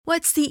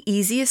What's the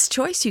easiest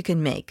choice you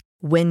can make?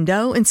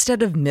 Window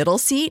instead of middle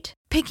seat?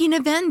 Picking a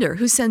vendor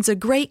who sends a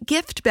great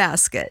gift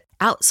basket?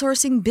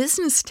 Outsourcing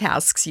business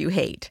tasks you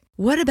hate?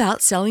 What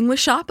about selling with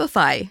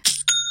Shopify?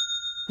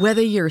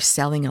 Whether you're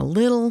selling a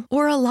little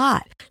or a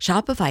lot,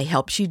 Shopify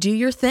helps you do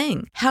your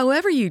thing,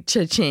 however you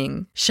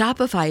cha-ching.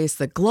 Shopify is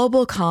the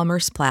global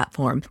commerce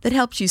platform that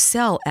helps you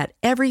sell at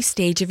every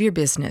stage of your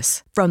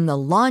business. From the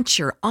launch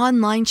your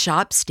online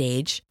shop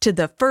stage to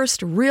the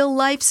first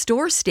real-life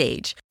store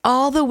stage,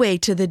 all the way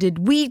to the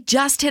did we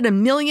just hit a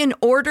million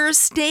orders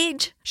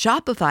stage.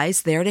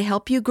 Shopify's there to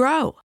help you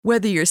grow.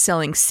 Whether you're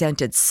selling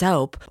scented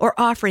soap or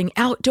offering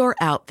outdoor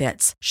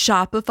outfits,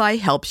 Shopify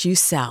helps you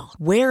sell.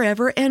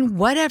 Wherever and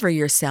whatever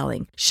you're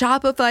selling,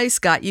 Shopify's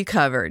got you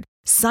covered.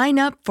 Sign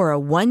up for a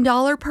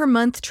 $1 per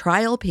month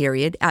trial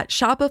period at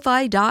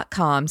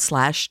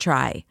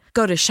shopify.com/try.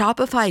 Go to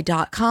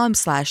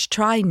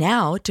shopify.com/try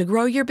now to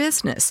grow your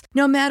business,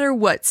 no matter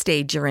what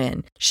stage you're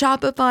in.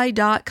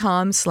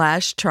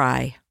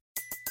 Shopify.com/try.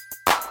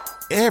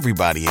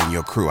 Everybody in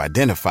your crew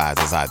identifies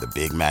as either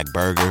Big Mac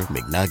Burger,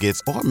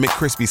 McNuggets, or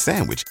McCrispy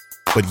Sandwich.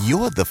 But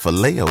you're the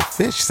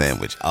Filet-O-Fish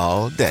Sandwich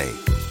all day.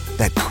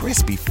 That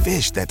crispy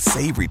fish, that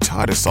savory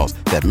tartar sauce,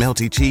 that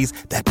melty cheese,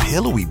 that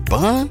pillowy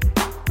bun.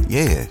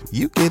 Yeah,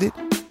 you get it.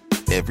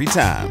 Every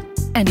time.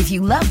 And if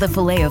you love the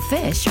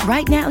Filet-O-Fish,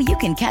 right now you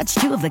can catch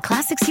two of the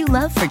classics you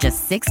love for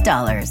just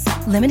 $6.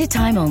 Limited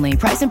time only.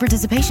 Price and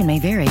participation may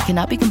vary.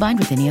 Cannot be combined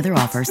with any other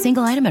offer.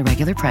 Single item at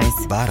regular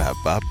price.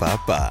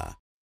 Ba-da-ba-ba-ba.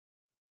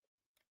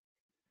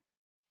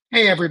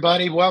 Hey,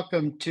 everybody.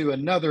 Welcome to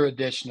another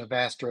edition of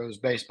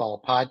Astros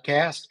Baseball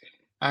Podcast.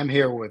 I'm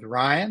here with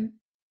Ryan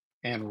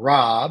and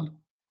Rob.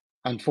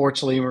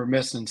 Unfortunately, we're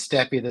missing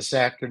Steffi this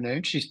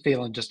afternoon. She's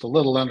feeling just a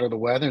little under the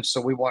weather, and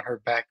so we want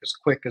her back as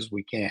quick as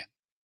we can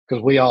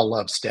because we all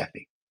love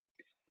Steffi.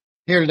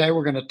 Here today,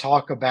 we're going to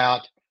talk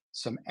about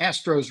some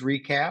Astros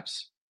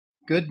recaps.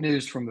 Good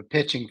news from the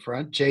pitching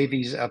front.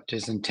 JV's upped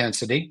his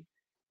intensity.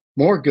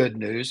 More good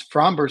news.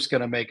 Fromber's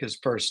going to make his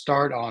first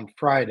start on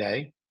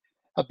Friday.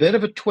 A bit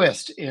of a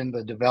twist in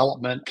the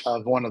development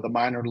of one of the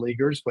minor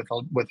leaguers with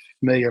a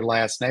familiar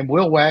last name.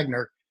 Will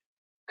Wagner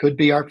could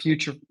be our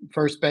future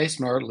first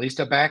baseman, or at least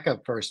a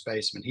backup first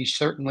baseman. He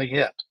certainly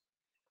hit.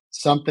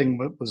 Something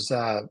that was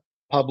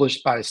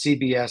published by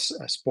CBS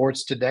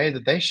Sports today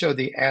that they show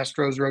the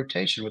Astros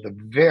rotation with a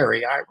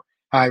very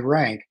high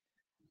rank.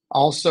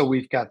 Also,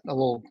 we've got a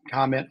little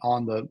comment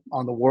on the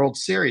World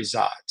Series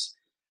odds.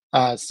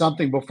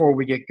 Something before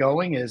we get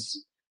going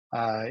is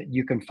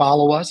you can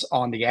follow us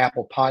on the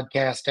Apple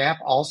Podcast app.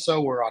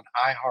 Also, we're on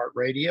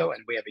iHeartRadio,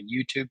 and we have a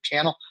YouTube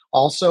channel,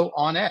 also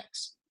on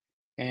X.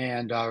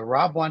 And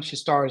Rob, why don't you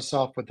start us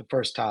off with the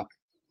first topic?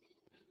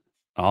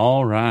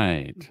 All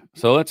right.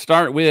 So let's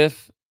start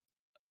with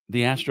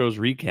the Astros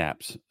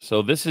recaps.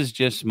 So this is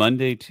just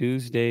Monday,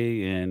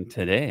 Tuesday, and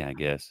today, I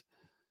guess.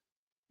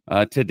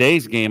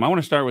 Today's game, I want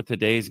to start with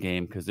today's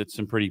game because it's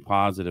some pretty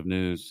positive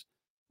news.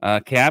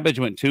 Cabbage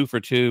went 2 for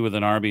 2 with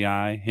an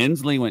RBI.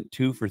 Hensley went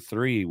 2 for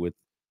 3 with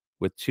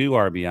 2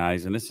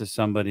 RBIs, and this is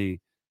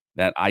somebody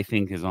that I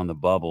think is on the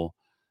bubble.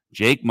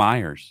 Jake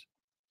Myers,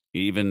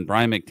 even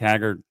Brian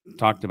McTaggart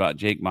talked about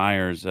Jake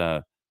Myers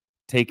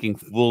taking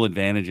full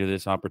advantage of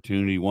this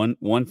opportunity.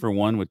 One for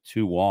 1 with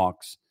 2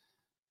 walks.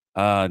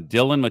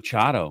 Dylan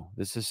Machado,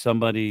 this is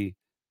somebody.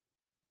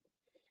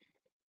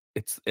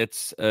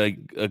 It's a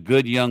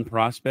good young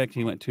prospect.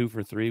 He went 2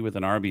 for 3 with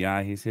an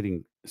RBI. He's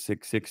hitting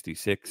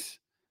 666.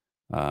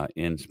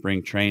 In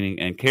spring training.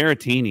 And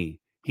Caratini,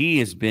 he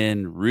has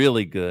been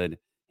really good.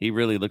 He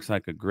really looks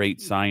like a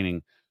great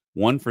signing.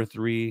 1 for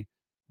 3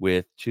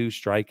 with 2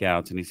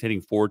 strikeouts, and he's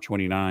hitting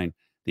 429.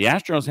 The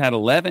Astros had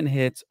 11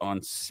 hits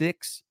on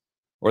 6,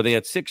 or they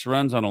had 6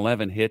 runs on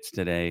 11 hits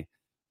today.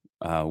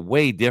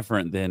 Way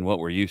different than what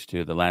we're used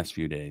to the last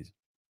few days.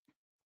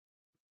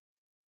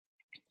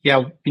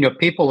 Yeah,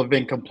 people have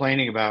been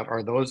complaining about,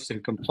 or those who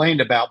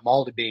complained about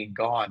Maldi being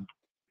gone.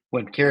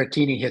 When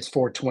Caratini hits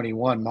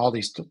 421,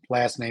 Maldi's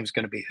last name is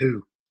going to be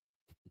who?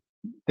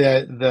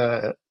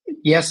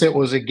 Yes, it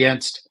was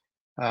against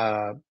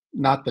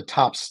not the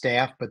top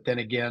staff, but then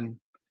again,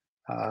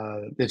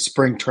 it's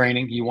spring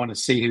training. You want to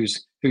see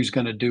who's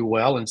going to do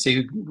well and see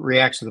who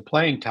reacts to the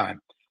playing time.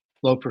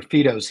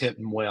 Loperfito's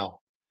hitting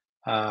well.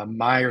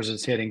 Myers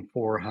is hitting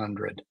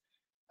 400.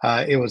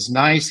 It was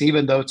nice,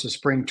 even though it's a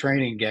spring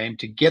training game,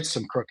 to get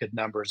some crooked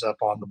numbers up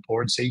on the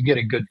board so you get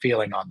a good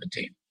feeling on the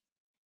team.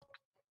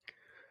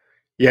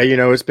 Yeah,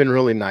 it's been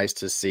really nice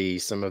to see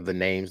some of the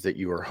names that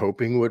you were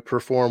hoping would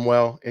perform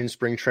well in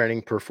spring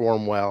training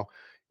perform well.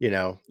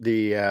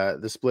 The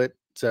split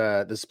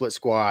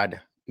squad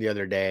the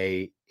other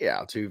day,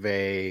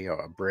 Altuve,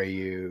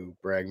 Abreu,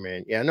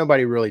 Bregman. Yeah,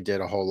 nobody really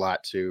did a whole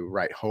lot to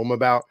write home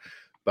about.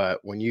 But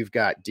when you've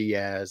got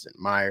Diaz and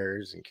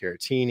Myers and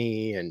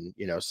Caratini and,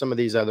 some of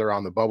these other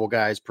on the bubble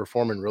guys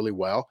performing really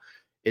well,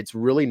 it's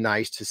really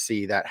nice to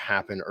see that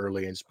happen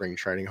early in spring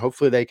training.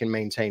 Hopefully they can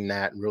maintain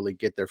that and really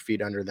get their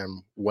feet under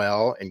them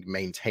well and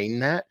maintain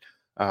that.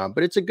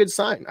 But it's a good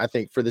sign, I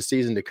think, for the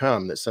season to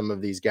come that some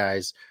of these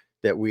guys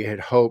that we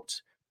had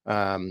hoped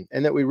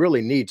and that we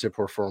really need to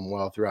perform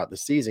well throughout the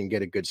season,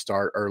 get a good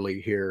start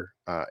early here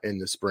in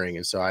the spring.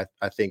 And so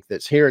I think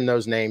that's hearing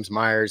those names,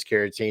 Myers,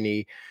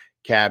 Caratini,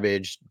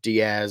 Cabbage,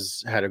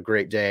 Diaz had a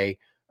great day.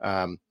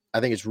 I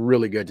think it's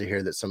really good to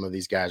hear that some of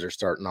these guys are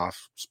starting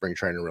off spring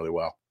training really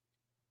well.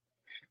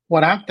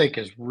 What I think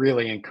is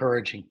really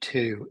encouraging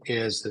too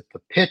is that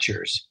the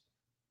pitchers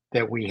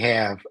that we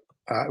have,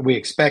 we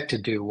expect to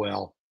do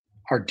well,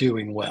 are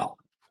doing well.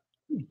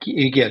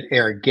 You get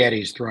Eric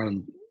Getty's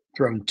thrown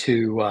Eric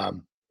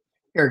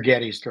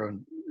Getty's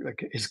thrown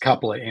like his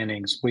couple of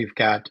innings. We've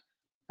got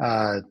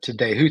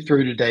today who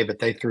threw today, but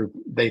they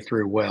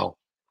threw well.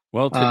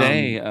 Well,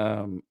 today,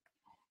 I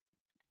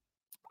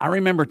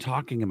remember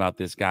talking about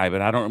this guy,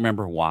 but I don't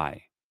remember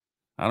why.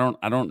 I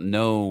don't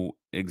know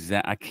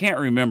exact. I can't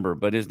remember,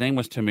 but his name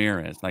was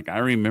Tamirez. Like I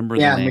remember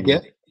the name.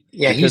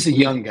 He's a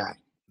young guy.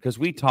 Because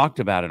we talked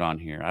about it on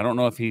here. I don't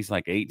know if he's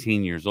like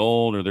 18 years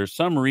old or there's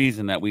some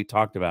reason that we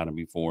talked about him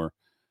before,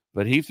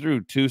 but he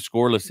threw 2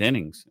 scoreless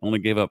innings, only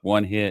gave up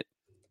 1 hit,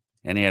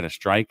 and he had a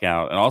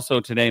strikeout. And also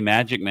today,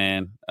 Magic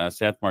Man,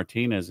 Seth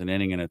Martinez, an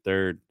inning and a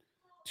third,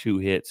 2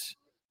 hits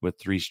with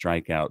 3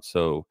 strikeouts.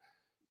 So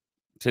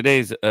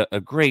today's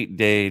a great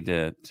day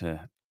to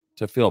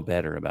feel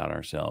better about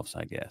ourselves,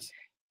 I guess.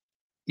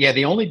 Yeah,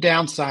 the only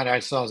downside I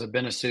saw is that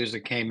Ben Souza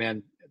came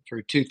in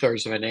through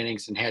 2/3 of an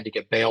innings and had to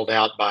get bailed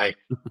out by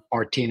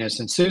Martinez.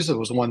 And Souza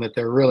was one that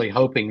they're really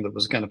hoping that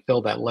was going to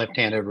fill that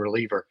left-handed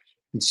reliever.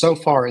 And so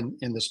far in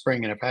the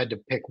spring, and if I had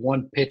to pick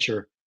one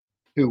pitcher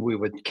who we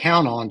would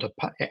count on to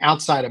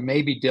outside of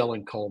maybe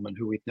Dylan Coleman,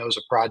 who we know is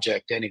a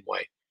project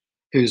anyway,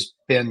 who's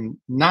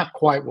been not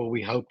quite what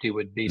we hoped he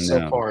would be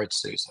so far,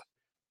 it's Souza.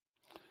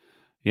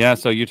 Yeah,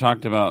 so you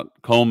talked about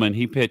Coleman.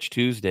 He pitched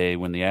Tuesday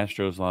when the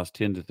Astros lost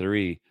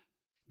 10-3.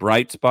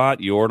 Bright spot,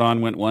 Jordan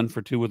went 1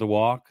 for 2 with a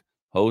walk.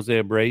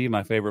 Jose Abreu,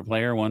 my favorite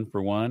player, 1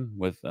 for 1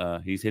 with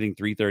he's hitting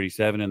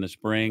 .337 in the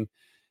spring.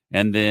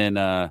 And then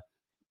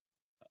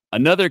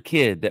another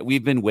kid that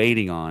we've been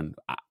waiting on.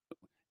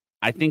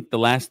 I think the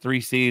last 3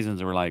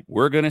 seasons were like,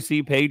 we're going to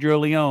see Pedro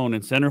Leon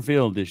in center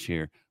field this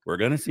year. We're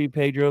going to see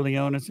Pedro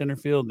Leon in center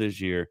field this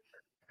year.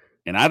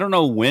 And I don't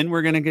know when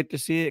we're going to get to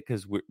see it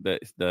because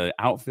the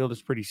outfield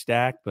is pretty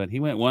stacked, but he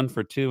went 1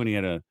 for 2 and he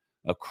had a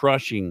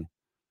crushing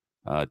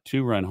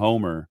 2-run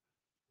homer.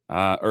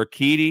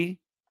 Urquidy,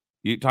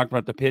 you talked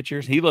about the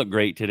pitchers. He looked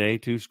great today.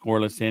 2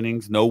 scoreless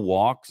innings, no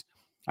walks.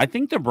 I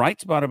think the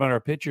bright spot about our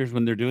pitchers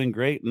when they're doing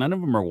great, none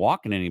of them are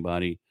walking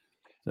anybody.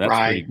 So that's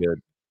pretty good.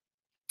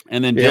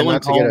 And then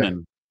Dylan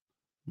Coleman.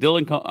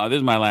 This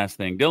is my last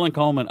thing. Dylan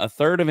Coleman,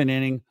 1/3 of an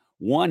inning,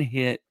 1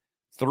 hit,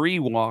 3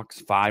 walks,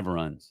 5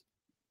 runs.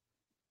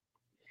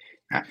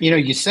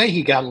 You say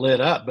he got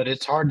lit up, but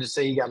it's hard to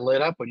say he got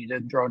lit up when he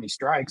didn't throw any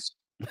strikes.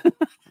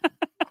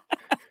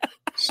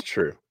 It's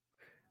true.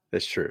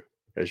 That's true.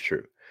 That's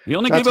true. He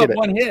only gave up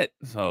 1 hit.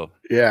 So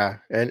yeah,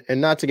 and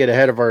not to get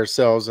ahead of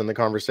ourselves in the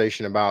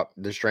conversation about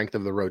the strength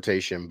of the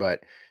rotation,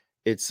 but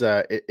it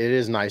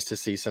is nice to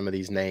see some of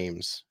these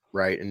names,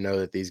 right, and know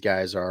that these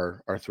guys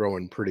are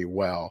throwing pretty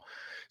well.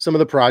 Some of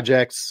the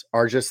projects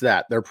are just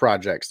that. They're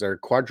projects. They're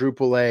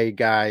quadruple A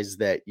guys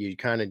that you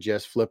kind of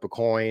just flip a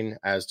coin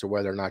as to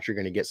whether or not you're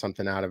going to get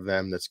something out of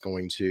them that's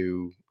going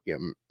to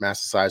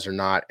massicize or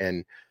not.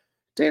 And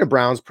Dana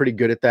Brown's pretty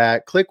good at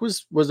that. Click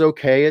was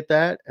okay at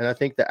that. And I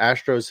think the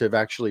Astros have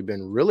actually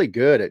been really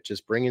good at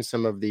just bringing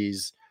some of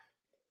these,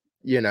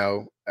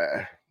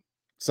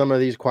 some of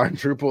these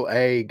quadruple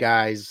A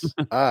guys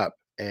up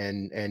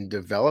and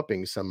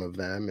developing some of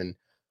them. And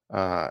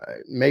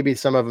maybe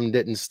some of them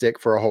didn't stick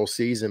for a whole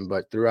season,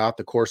 but throughout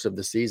the course of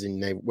the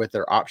season, with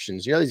their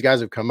options, these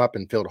guys have come up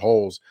and filled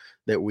holes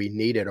that we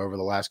needed over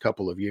the last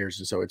couple of years.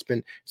 And so it's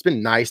been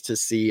nice to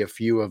see a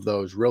few of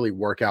those really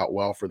work out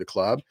well for the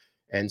club.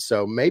 And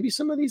so maybe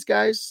some of these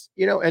guys,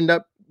 end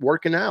up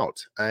working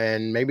out,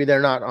 and maybe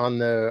they're not on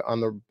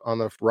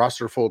the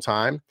roster full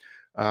time.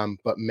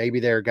 But maybe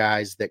they're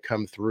guys that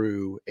come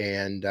through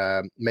and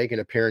make an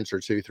appearance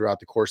or two throughout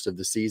the course of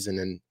the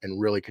season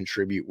and really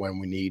contribute when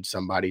we need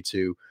somebody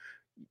to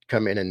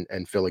come in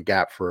and fill a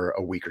gap for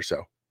a week or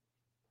so.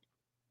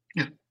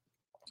 Yeah.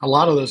 A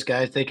lot of those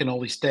guys, they can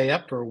only stay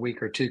up for a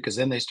week or two because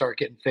then they start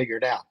getting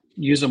figured out.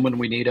 Use them when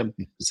we need them,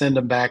 send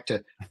them back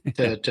to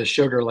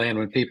Sugar Land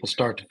when people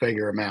start to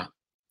figure them out.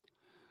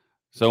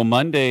 So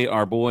Monday,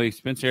 our boy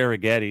Spencer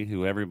Arrighetti,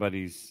 who I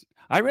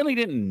really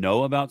didn't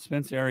know about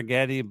Spencer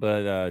Arrighetti,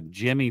 but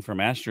Jimmy from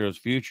Astros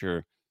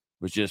Future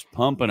was just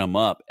pumping him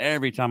up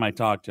every time I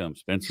talked to him.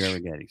 Spencer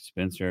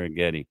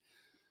Arrighetti.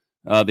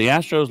 The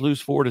Astros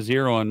lose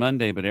 4-0 on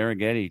Monday, but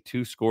Arrighetti,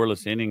 2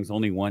 scoreless innings,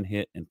 only 1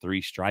 hit and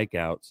 3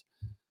 strikeouts.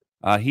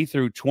 He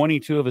threw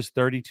 22 of his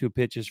 32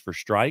 pitches for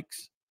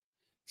strikes,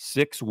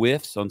 6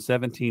 whiffs on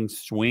 17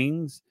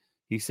 swings.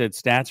 He said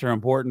stats are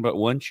important, but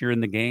once you're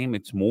in the game,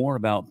 it's more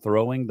about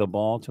throwing the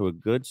ball to a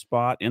good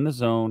spot in the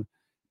zone.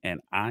 And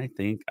I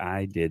think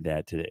I did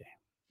that today.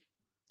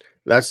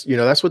 That's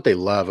what they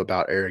love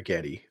about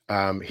Arrighetti.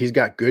 He's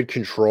got good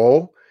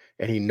control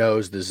and he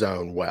knows the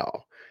zone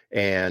well.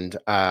 And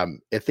I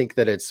think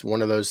that it's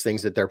one of those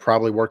things that they're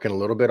probably working a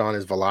little bit on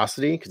his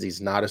velocity because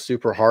he's not a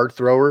super hard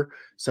thrower.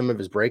 Some of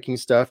his breaking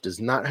stuff does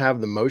not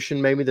have the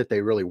motion maybe that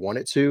they really want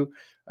it to.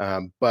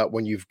 But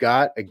when you've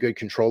got a good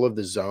control of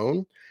the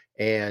zone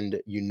and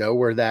you know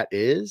where that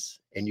is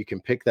and you can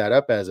pick that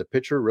up as a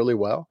pitcher really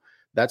well,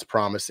 that's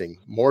promising,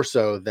 more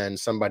so than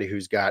somebody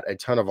who's got a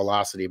ton of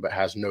velocity but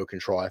has no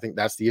control. I think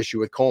that's the issue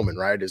with Coleman,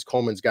 right? Is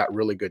Coleman's got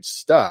really good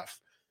stuff.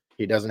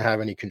 He doesn't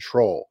have any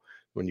control.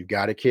 When you've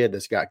got a kid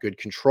that's got good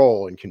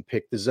control and can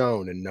pick the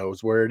zone and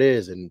knows where it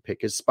is and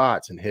pick his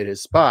spots and hit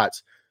his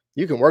spots,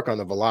 you can work on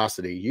the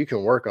velocity. You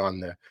can work on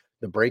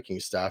the breaking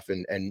stuff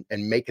and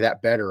make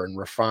that better and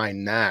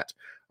refine that.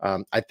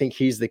 I think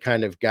he's the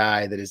kind of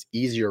guy that is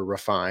easier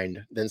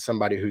refined than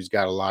somebody who's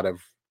got a lot of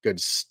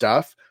good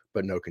stuff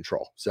but no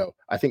control. So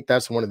I think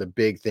that's one of the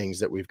big things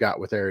that we've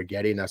got with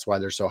Arrighetti, and that's why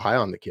they're so high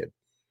on the kid.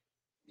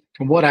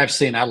 From what I've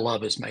seen, I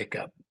love his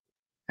makeup.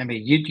 I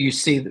mean, you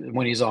see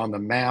when he's on the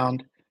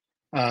mound,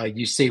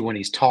 you see when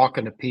he's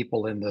talking to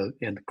people in the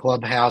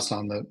clubhouse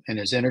in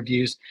his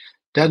interviews.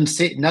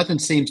 Nothing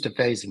seems to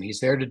faze him. He's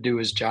there to do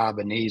his job,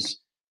 and he's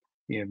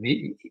going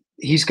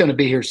to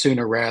be here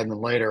sooner rather than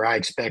later. I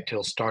expect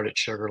he'll start at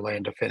Sugar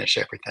Land to finish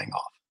everything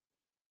off.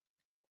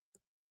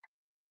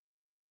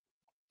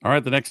 All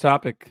right, the next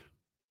topic.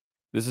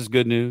 This is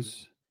good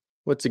news.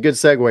 What's a good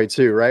segue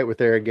too, right? With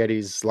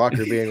Arrighetti's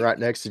locker being right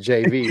next to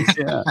JV's.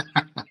 Yeah.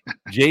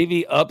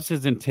 JV ups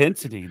his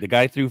intensity. The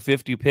guy threw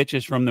 50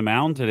 pitches from the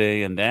mound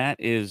today, and that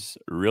is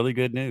really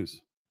good news.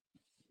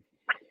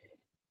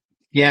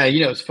 Yeah,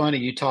 it's funny.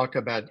 You talk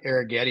about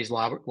Arrighetti's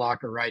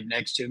locker right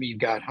next to me. You've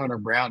got Hunter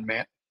Brown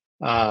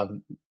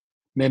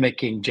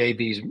mimicking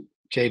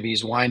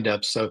JV's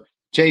windup. So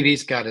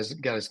JV's got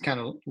his kind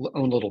of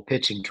own little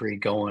pitching tree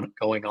going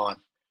on.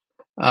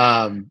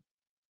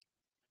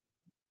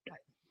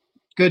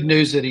 Good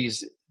news that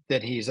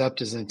he's upped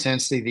his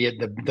intensity.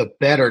 The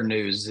better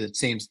news, it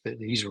seems that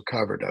he's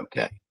recovered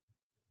okay.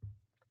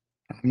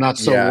 I'm not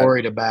so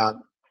worried about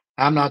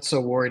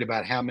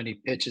how many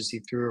pitches he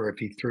threw, or if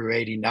he threw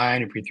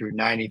 89, if he threw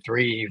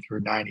 93, if he threw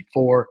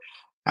 94.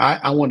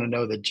 I want to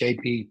know that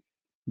JV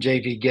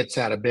gets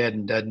out of bed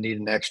and doesn't need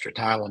an extra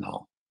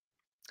Tylenol.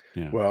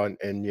 Yeah. Well,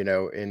 and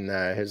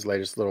in his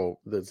latest little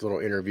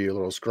interview,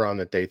 little scrum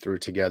that they threw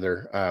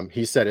together,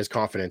 he said his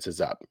confidence is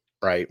up,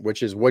 right?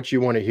 Which is what you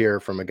want to hear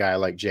from a guy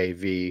like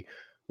JV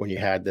when you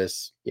had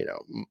this,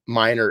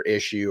 minor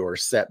issue or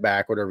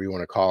setback, whatever you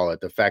want to call it.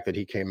 The fact that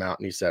he came out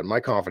and he said, my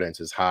confidence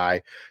is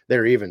high.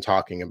 They're even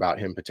talking about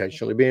him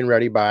potentially being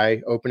ready by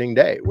opening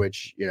day,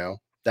 which,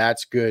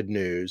 that's good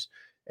news.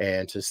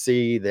 And to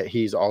see that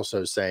he's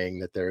also saying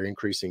that they're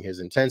increasing his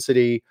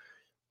intensity,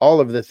 all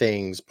of the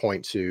things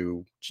point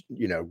to,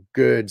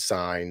 good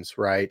signs,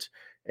 right?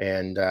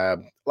 And a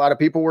lot of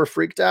people were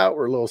freaked out.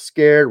 We're a little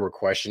scared. We're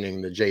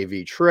questioning the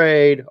JV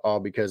trade, all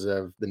because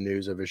of the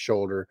news of his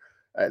shoulder.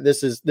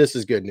 This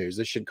is good news.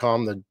 This should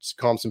calm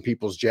some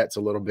people's jets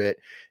a little bit,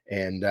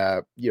 and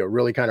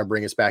really kind of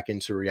bring us back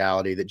into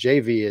reality that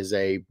JV is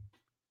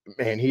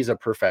he's a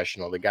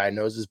professional. The guy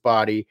knows his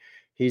body.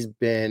 He's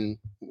been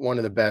one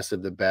of the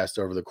best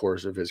over the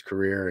course of his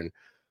career, and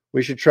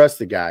we should trust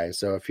the guy. And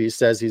so if he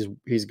says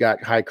he's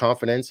got high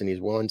confidence and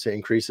he's willing to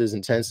increase his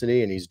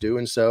intensity and he's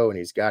doing so, and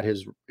he's got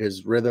his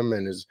rhythm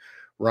and his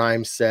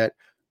rhyme set,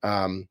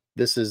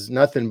 this is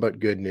nothing but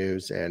good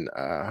news. And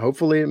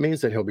hopefully it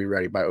means that he'll be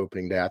ready by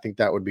opening day. I think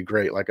that would be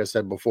great. Like I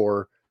said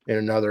before in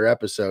another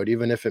episode,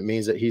 even if it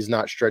means that he's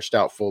not stretched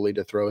out fully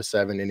to throw a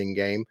 7-inning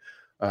game,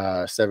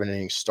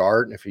 7-inning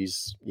start. And if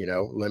he's,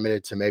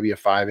 limited to maybe a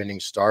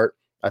 5-inning start,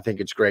 I think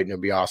it's great. And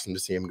it'll be awesome to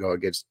see him go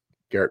against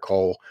Garrett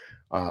Cole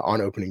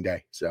on opening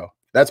day. So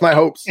that's my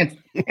hopes. And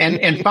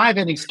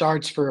 5-inning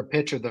starts for a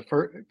pitcher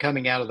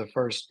coming out of the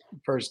first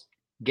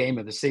game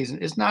of the season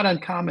is not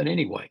uncommon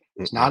anyway.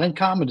 It's not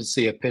uncommon to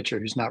see a pitcher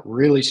who's not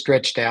really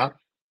stretched out,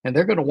 and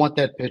they're going to want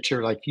that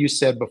pitcher, like you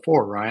said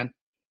before, Ryan.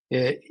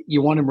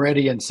 You want him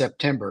ready in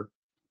September,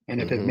 and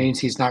if it means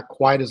he's not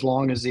quite as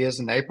long as he is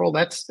in April,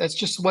 that's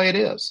just the way it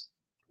is.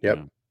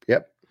 Yep.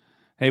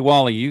 Hey,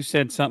 Wally, you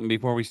said something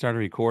before we started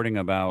recording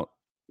about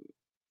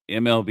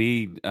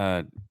MLB.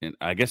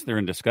 I guess they're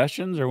in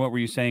discussions, or what were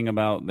you saying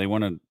about they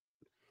want to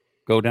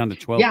go down to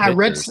 12? Yeah,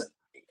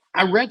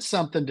 I read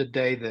something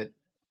today that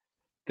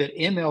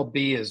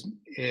MLB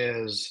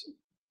is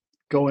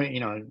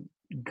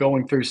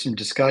going through some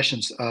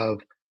discussions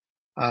of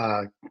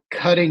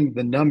cutting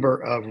the number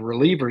of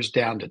relievers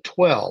down to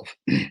 12.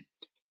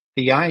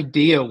 The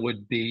idea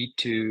would be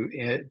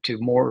to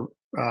more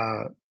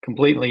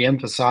completely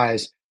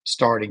emphasize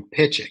starting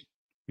pitching.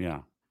 Yeah.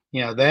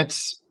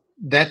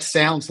 That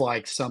sounds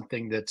like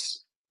something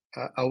that's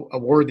a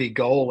worthy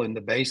goal in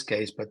the base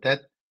case, but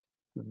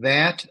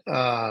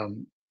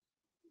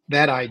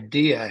that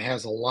idea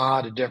has a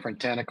lot of different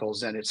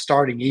tentacles, and it's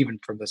starting even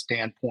from the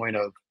standpoint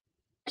of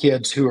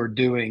kids who are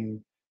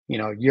doing,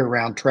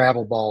 year-round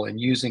travel ball and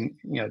using,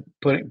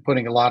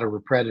 putting a lot of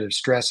repetitive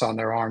stress on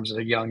their arms at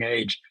a young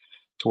age,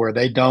 to where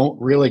they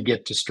don't really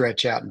get to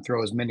stretch out and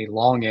throw as many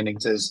long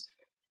innings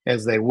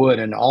as they would.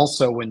 And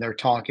also when they're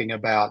talking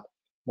about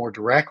more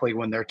directly,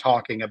 when they're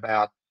talking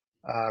about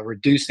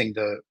reducing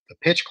the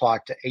pitch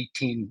clock to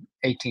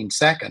 18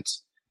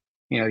 seconds,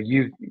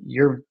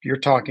 you're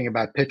talking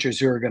about pitchers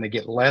who are going to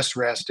get less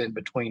rest in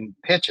between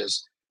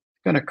pitches,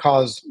 going to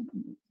cause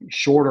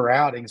shorter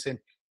outings. And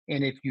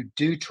if you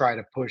do try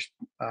to push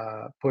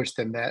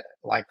them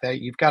like that,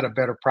 you've got a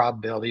better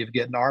probability of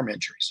getting arm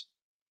injuries.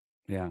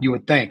 Yeah, you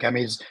would think. I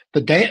mean, it's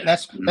the day.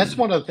 That's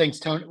one of the things,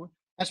 Tony.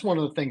 That's one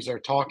of the things they're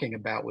talking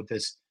about with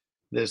this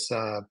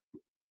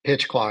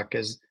pitch clock.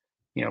 Is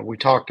we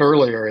talked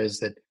earlier is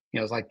that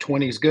it's like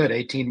 20 is good,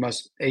 18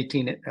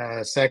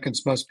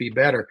 seconds must be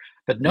better.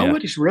 But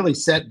nobody's really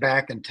sat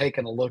back and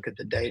taken a look at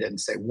the data and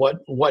say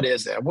what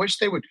is it. I wish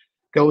they would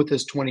go with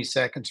this 20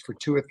 seconds for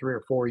 2 or 3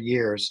 or 4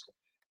 years,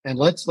 and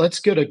let's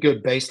get a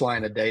good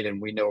baseline of data,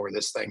 and we know where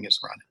this thing is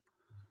running.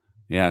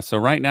 Yeah. So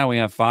right now we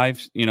have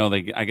 5.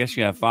 I guess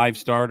you have 5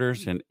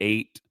 starters and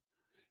 8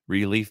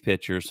 relief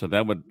pitchers, so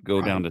that would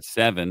go down to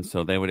 7.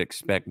 So they would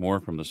expect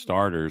more from the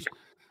starters.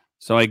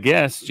 So I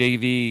guess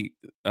JV.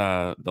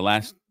 The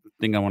last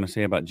thing I want to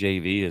say about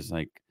JV is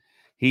like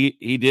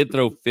he did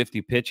throw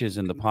 50 pitches,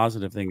 and the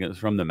positive thing is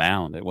from the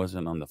mound. It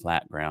wasn't on the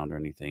flat ground or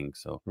anything.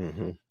 So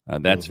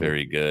that's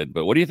very good.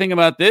 But what do you think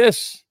about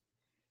this?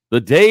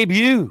 The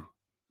debut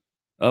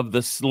of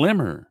the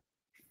slimmer,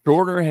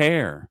 shorter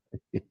hair,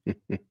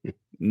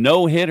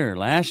 no hitter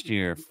last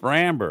year,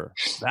 Framber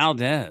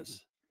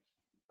Valdez.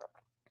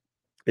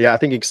 Yeah, I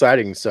think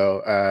exciting.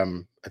 So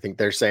I think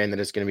they're saying that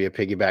it's going to be a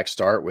piggyback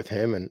start with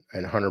him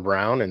and Hunter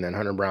Brown, and then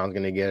Hunter Brown's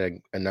going to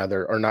get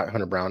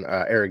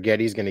Eric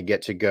Getty's going to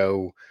get to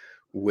go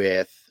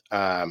with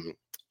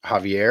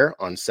Javier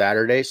on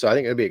Saturday. So I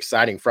think it'll be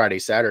exciting Friday,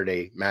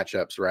 Saturday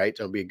matchups, right?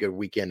 It'll be a good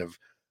weekend of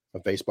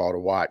baseball to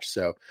watch.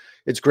 So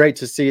it's great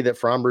to see that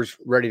Framber's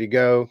ready to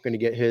go, going to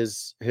get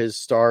his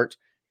start,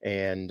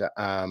 and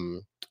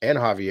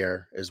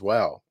Javier as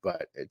well.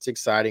 But it's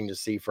exciting to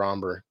see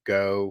Framber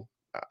go.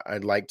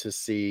 I'd like to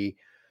see,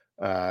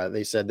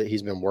 they said that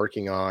he's been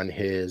working on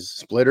his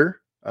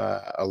splitter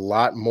a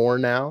lot more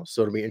now.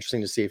 So it'll be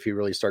interesting to see if he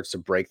really starts to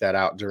break that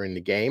out during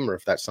the game, or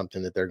if that's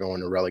something that they're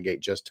going to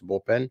relegate just to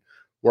bullpen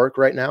work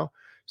right now.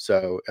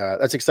 So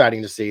that's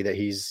exciting to see that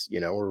he's,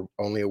 we're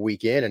only a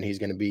week in and he's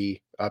going to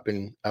be up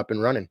and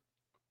running.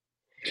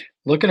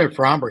 Looking at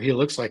Framber, he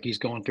looks like he's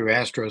going through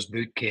Astros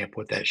boot camp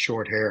with that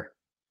short hair.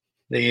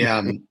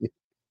 I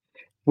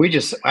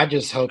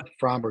just hope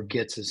Framber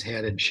gets his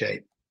head in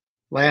shape.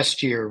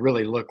 Last year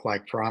really looked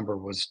like Framber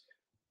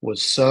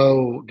gets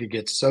so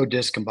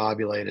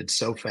discombobulated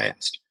so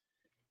fast.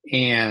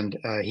 And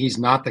he's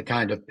not the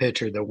kind of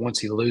pitcher that once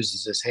he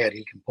loses his head,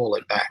 he can pull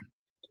it back.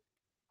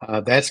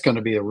 That's going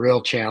to be a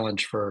real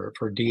challenge for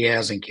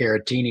Diaz and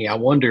Caratini. I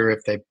wonder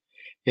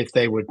if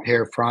they would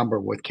pair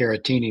Framber with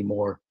Caratini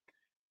more.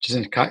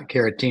 Since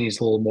Caratini's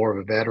a little more of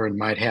a veteran,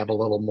 might have a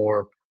little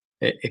more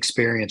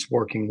experience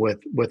working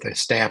with a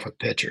staff of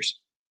pitchers.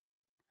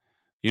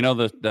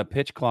 The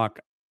pitch clock,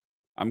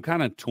 I'm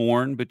kind of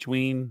torn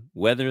between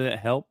whether that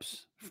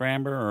helps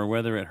Framber or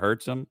whether it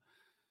hurts him,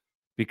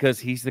 because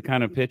he's the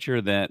kind of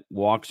pitcher that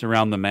walks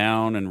around the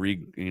mound and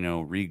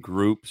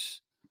regroups,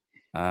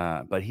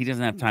 but he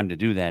doesn't have time to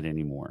do that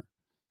anymore.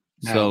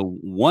 No. So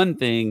one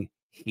thing,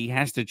 he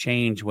has to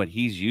change what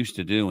he's used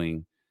to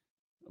doing,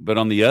 but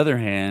on the other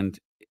hand,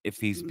 if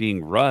he's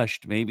being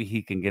rushed, maybe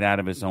he can get out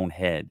of his own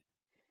head.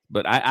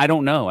 But I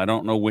don't know. I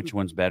don't know which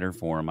one's better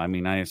for him. I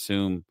mean, I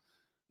assume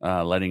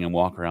letting him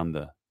walk around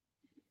the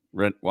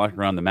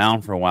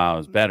mound for a while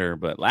is better.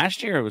 But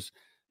last year it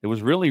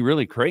was really,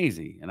 really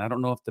crazy. And I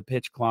don't know if the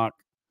pitch clock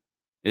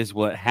is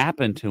what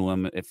happened to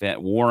him, if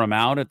that wore him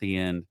out at the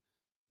end.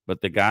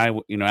 But the guy,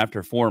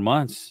 after 4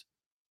 months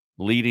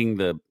leading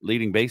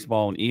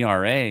baseball in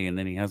ERA, and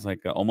then he has like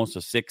almost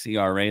a 6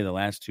 ERA the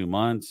last 2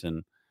 months,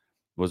 and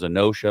was a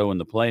no-show in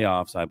the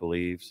playoffs, I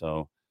believe.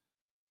 So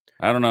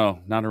I don't know.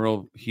 Not a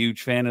real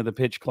huge fan of the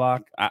pitch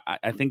clock.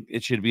 I think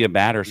it should be a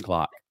batter's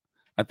clock.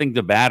 I think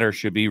the batter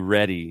should be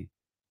ready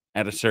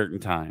at a certain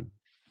time.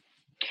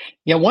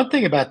 Yeah, one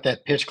thing about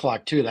that pitch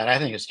clock too that I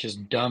think is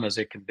just dumb as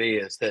it can be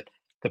is that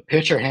the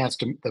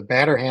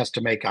batter has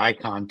to make eye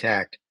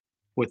contact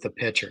with the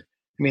pitcher.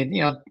 I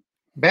mean,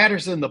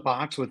 batter's in the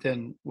box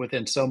within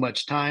so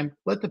much time.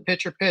 Let the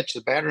pitcher pitch.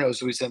 The batter knows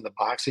who's in the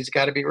box. He's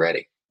got to be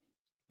ready.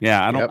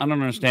 Yeah, I don't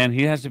understand.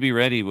 He has to be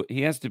ready.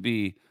 He has to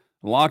be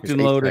locked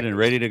and loaded and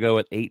ready to go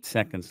at 8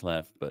 seconds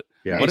left. But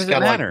what does it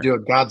matter? Like do a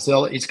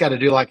Godzilla. He's got to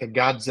do like a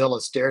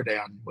Godzilla stare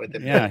down with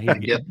hit.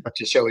 Yeah,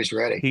 to show he's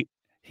ready.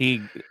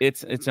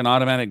 It's an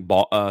automatic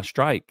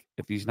strike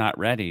if he's not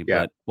ready.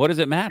 Yeah. But what does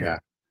it matter? Yeah.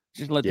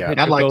 Just let the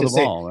pitcher throw the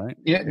ball, right?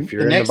 Yeah, if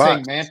you're the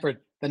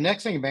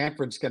next thing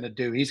Manfred's going to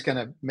do, he's going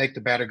to make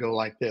the batter go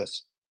like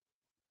this.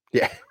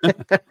 Yeah.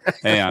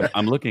 Hey,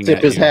 I'm looking Tip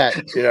at his you. hat.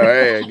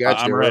 Hey, I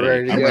got you. I'm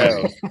ready to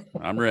go.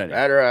 I'm ready.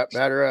 Batter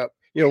up.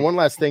 One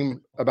last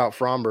thing about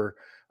Framber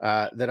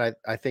that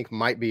I think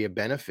might be a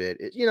benefit.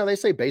 They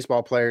say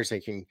baseball players, they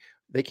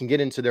can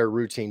get into their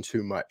routine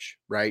too much,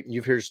 right?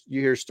 You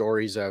hear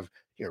stories of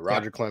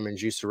Roger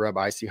Clemens used to rub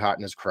icy hot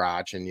in his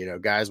crotch,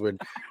 and guys would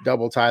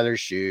double tie their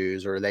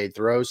shoes, or they'd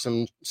throw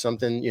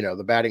something.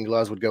 The batting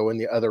gloves would go in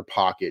the other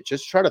pocket,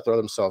 just try to throw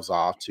themselves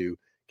off to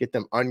get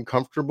them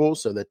uncomfortable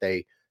so that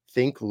they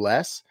think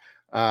less.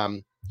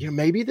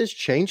 Maybe this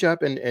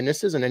changeup, and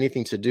this isn't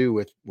anything to do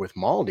with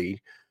Maldi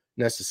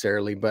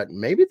necessarily, but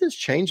maybe this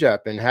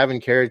changeup and having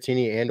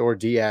Caratini and or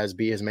Diaz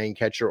be his main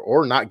catcher,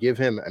 or not give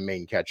him a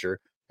main catcher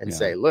and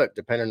say, look,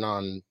 depending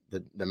on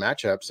the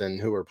matchups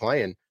and who we're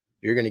playing,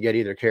 you're going to get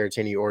either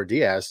Caratini or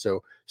Diaz.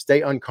 So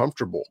stay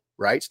uncomfortable,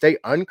 right? Stay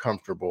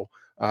uncomfortable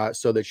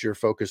so that you're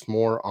focused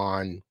more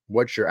on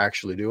what you're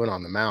actually doing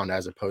on the mound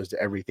as opposed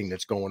to everything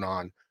that's going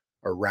on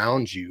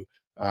around you.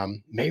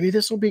 Maybe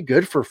this will be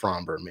good for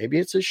Fromber. Maybe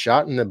it's a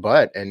shot in the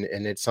butt, and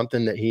it's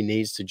something that he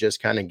needs to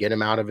just kind of get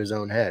him out of his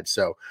own head.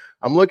 So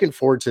I'm looking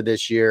forward to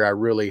this year. I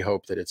really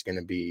hope that it's going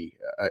to be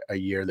a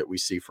year that we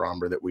see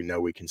Fromber that we know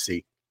we can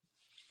see.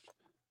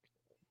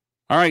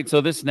 All right,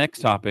 so this next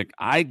topic,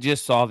 I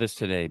just saw this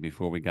today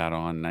before we got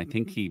on, and I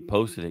think he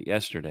posted it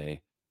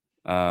yesterday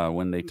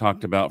when they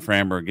talked about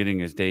Framber getting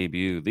his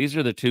debut. These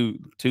are the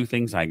two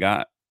things I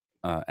got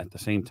at the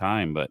same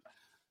time, but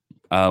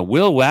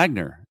Will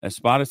Wagner, as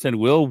Spada said,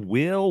 Will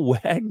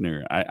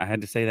Wagner, I had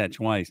to say that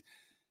twice,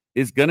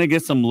 is going to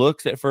get some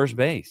looks at first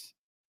base.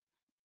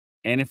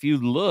 And if you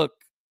look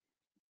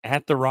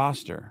at the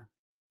roster,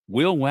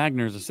 Will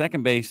Wagner is a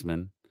second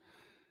baseman.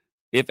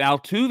 If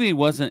Altuve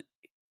wasn't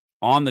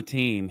on the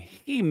team,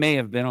 he may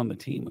have been on the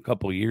team a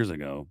couple of years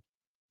ago.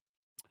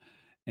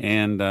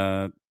 And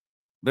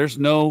there's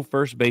no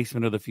first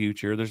baseman of the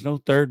future. There's no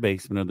third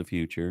baseman of the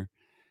future.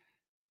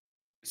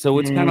 So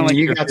it's kind of like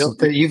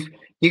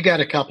you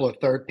got a couple of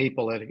third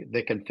people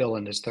that can fill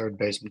in as third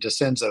baseman.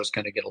 DeCenzo's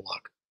going to get a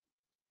look.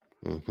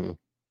 Mm-hmm.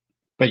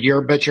 But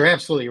you're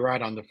absolutely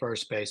right on the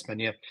first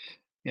baseman.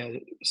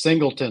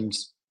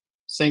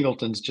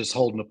 Singleton's just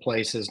holding the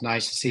place. It's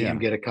nice to see him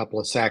get a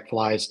couple of sac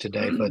flies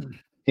today, but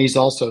he's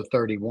also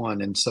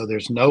 31, and so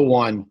there's no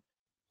one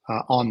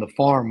on the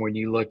farm when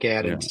you look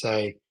at it and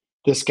say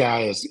this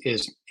guy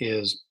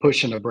is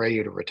pushing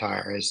Abreu to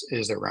retire.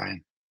 Is there,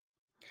 Ryan?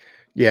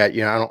 Yeah,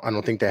 I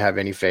don't think they have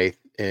any faith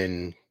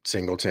in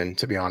Singleton,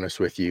 to be honest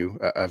with you,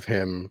 of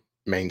him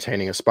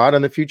maintaining a spot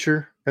in the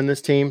future in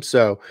this team.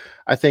 So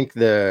I think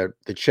the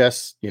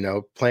chess,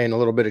 playing a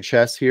little bit of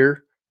chess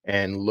here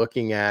and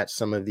looking at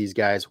some of these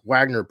guys.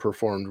 Wagner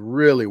performed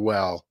really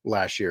well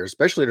last year,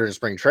 especially during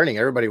spring training.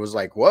 Everybody was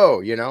like,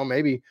 whoa,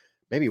 maybe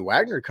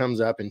Wagner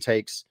comes up and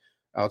takes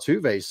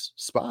Altuve's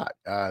spot.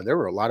 There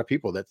were a lot of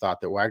people that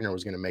thought that Wagner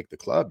was going to make the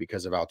club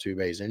because of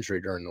Altuve's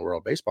injury during the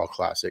World Baseball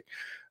Classic.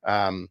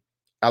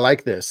 I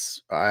like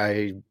this.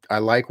 I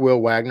like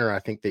Will Wagner. I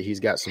think that he's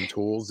got some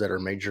tools that are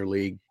major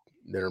league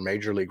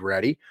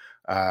ready.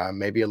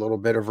 Maybe a little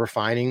bit of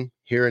refining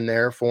here and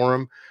there for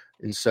him.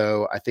 And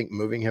so I think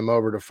moving him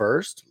over to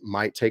first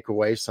might take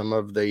away some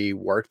of the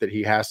work that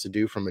he has to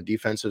do from a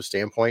defensive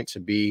standpoint to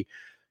be,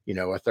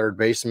 a third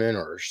baseman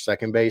or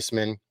second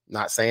baseman.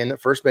 Not saying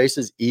that first base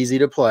is easy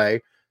to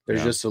play.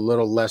 There's just a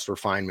little less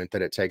refinement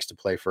that it takes to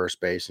play first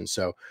base. And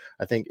so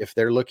I think if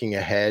they're looking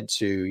ahead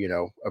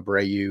to,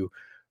 Abreu,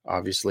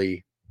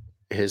 obviously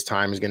his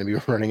time is going to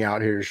be running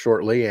out here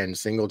shortly, and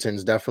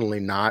Singleton's definitely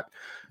not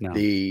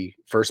the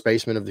first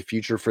baseman of the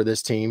future for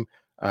this team.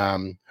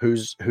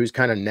 Who's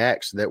kind of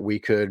next that we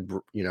could,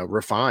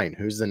 refine?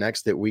 Who's the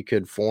next that we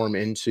could form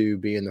into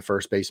being the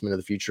first baseman of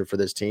the future for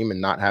this team and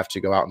not have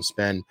to go out and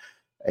spend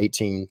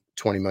 $18-20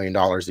 million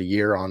a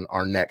year on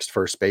our next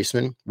first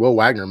baseman? Will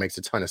Wagner makes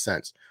a ton of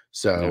sense.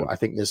 So I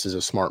think this is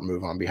a smart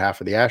move on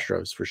behalf of the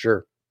Astros for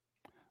sure.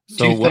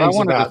 So what I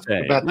wanted to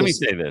say, let me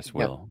say this,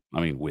 Wally.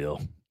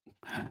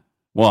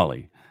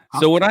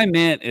 So what I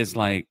meant is,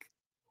 like,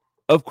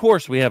 of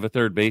course we have a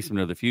third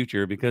baseman of the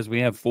future because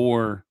we have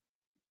 4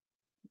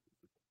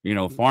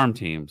 farm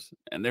teams,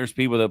 and there's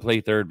people that play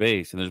third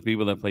base and there's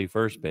people that play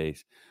first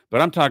base.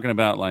 But I'm talking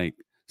about like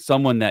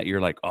someone that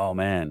you're like, oh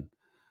man,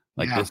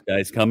 this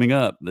guy's coming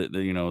up.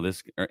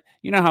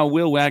 How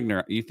Will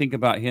Wagner, you think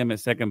about him at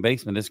second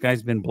baseman, this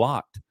guy's been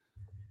blocked.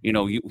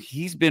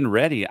 He's been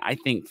ready, I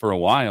think, for a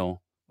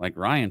while, like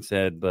Ryan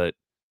said, but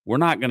we're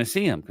not going to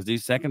see him because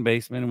he's second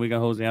baseman and we got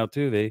Jose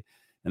Altuve,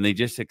 and they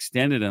just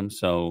extended him.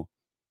 So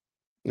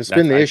it's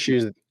been the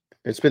issues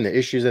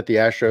that the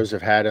Astros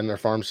have had in their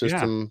farm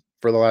system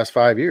for the last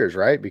 5 years,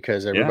 right?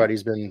 Because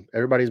everybody's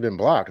been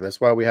blocked.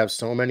 That's why we have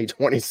so many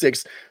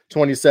 26,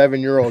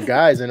 27-year-old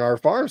guys in our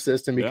farm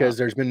system, because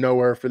there's been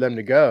nowhere for them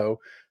to go.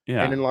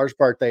 Yeah. And in large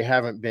part, they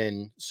haven't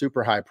been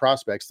super high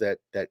prospects that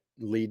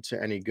lead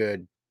to any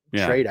good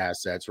trade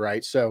assets,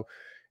 right? So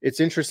it's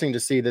interesting to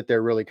see that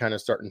they're really kind of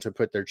starting to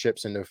put their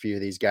chips into a few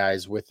of these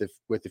guys with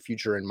the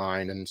future in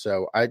mind. And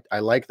so I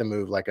like the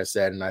move, like I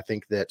said, and I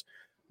think that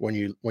when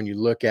you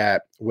look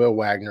at Will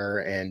Wagner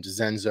and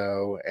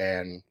Zenzo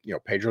and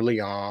Pedro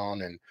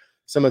Leon and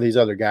some of these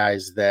other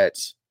guys that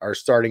are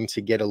starting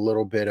to get a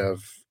little bit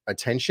of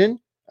attention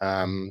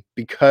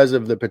because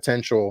of the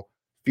potential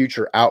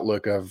future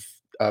outlook of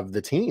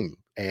the team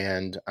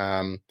And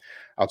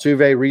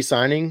Altuve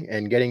re-signing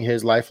and getting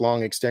his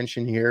lifelong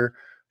extension here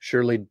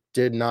surely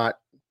did not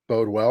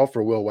bode well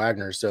for Will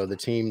Wagner. So the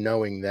team,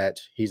 knowing that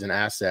he's an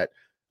asset,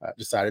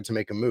 decided to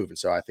make a move. And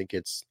so I think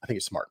it's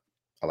smart.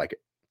 I like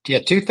it. Yeah,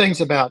 two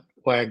things about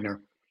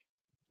Wagner.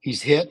 He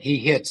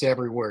hits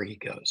everywhere he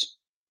goes.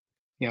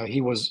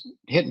 He was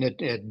hitting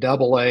it at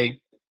Double-A,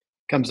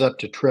 comes up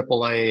to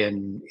Triple-A,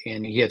 and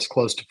he hits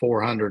close to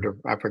 400, or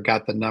I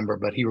forgot the number,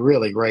 but he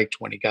really raked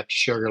when he got to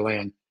Sugar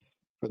Land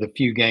for the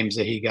few games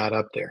that he got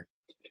up there.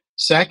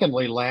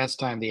 Secondly, last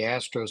time the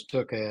Astros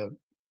took a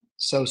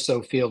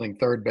so-so fielding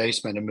third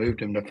baseman and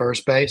moved him to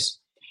first base,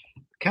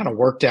 kind of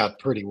worked out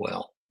pretty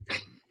well.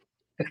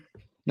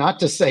 Not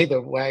to say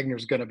that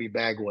Wagner's going to be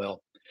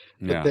Bagwell,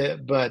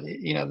 but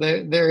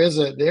there's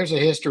a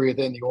history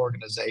within the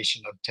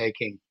organization of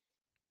taking,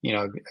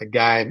 a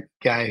guy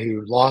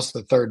who lost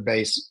the third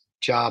base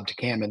job to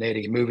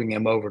Caminiti, moving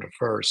him over to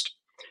first,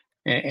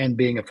 and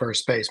being a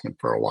first baseman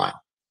for a while.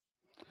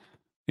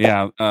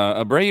 Yeah,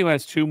 Abreu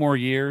has 2 more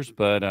years,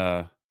 but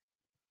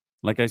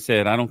like I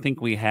said, I don't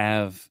think we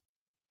have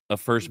a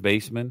first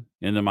baseman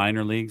in the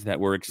minor leagues that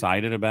we're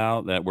excited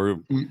about, that we're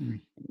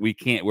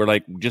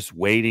like just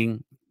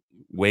waiting.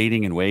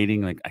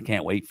 Like, I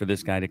can't wait for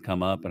this guy to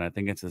come up. And I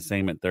think it's the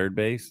same at third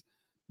base.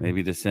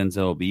 Maybe DeCenzo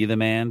will be the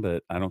man,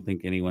 but I don't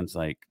think anyone's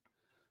like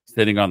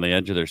sitting on the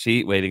edge of their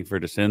seat waiting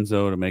for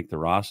DeCenzo to make the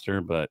roster.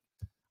 But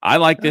I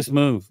like this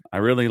move. I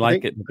really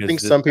like it. I think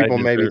some people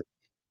I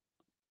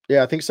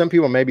think some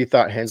people maybe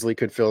thought Hensley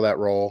could fill that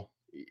role.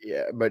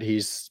 Yeah, but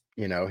he's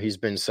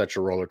been such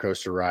a roller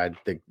coaster ride.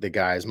 The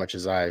guy, as much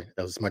as I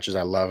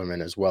love him,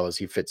 and as well as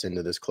he fits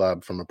into this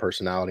club from a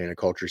personality and a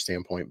culture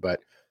standpoint. But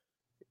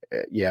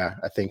yeah,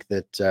 I think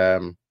that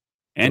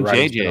and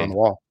JJ on the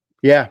wall.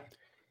 Yeah,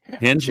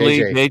 Hensley,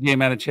 JJ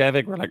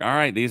Maticevic. We're like, all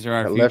right, these are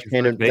our that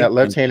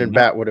left-handed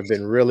bat would have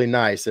been really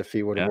nice if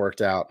he would have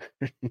worked out.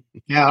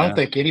 Yeah, I don't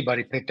think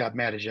anybody picked up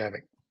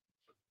Maticevic.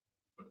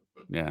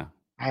 Yeah,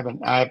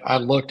 I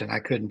looked and I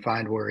couldn't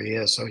find where he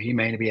is, so he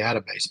may be out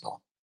of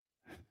baseball.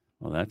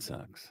 Well, that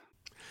sucks.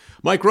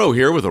 Mike Rowe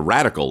here with a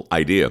radical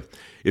idea.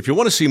 If you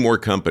want to see more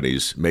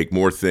companies make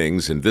more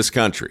things in this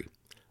country,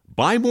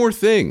 buy more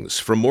things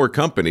from more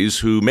companies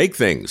who make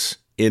things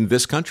in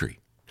this country.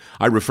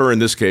 I refer in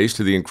this case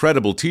to the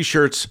incredible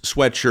t-shirts,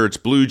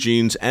 sweatshirts, blue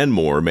jeans, and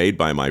more made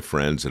by my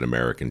friends at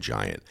American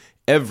Giant.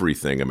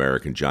 Everything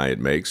American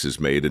Giant makes is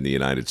made in the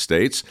United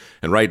States.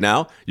 And right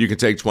now, you can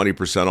take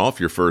 20% off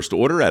your first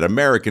order at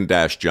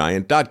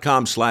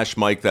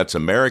american-giant.com/Mike. That's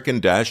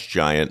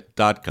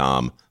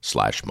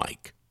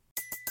american-giant.com/Mike.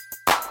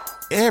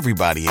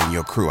 Everybody in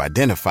your crew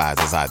identifies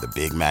as either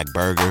Big Mac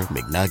Burger,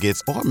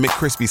 McNuggets, or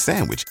McCrispy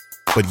Sandwich.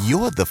 But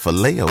you're the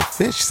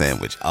Filet-O-Fish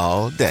Sandwich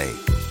all day.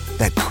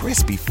 That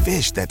crispy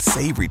fish, that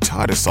savory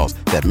tartar sauce,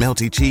 that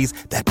melty cheese,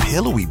 that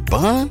pillowy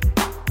bun.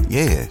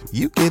 Yeah,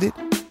 you get it.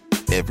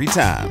 Every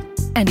time.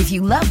 And if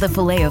you love the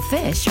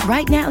Filet-O-Fish,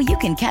 right now you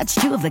can catch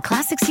 2 of the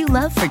classics you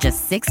love for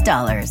just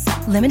 $6.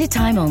 Limited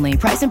time only.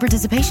 Price and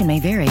participation may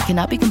vary.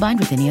 Cannot be combined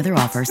with any other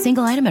offer.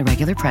 Single item at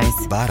regular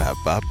price.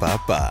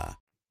 Ba-da-ba-ba-ba.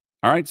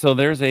 All right, so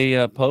there's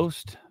a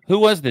post. Who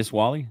was this,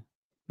 Wally?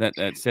 That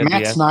said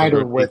Matt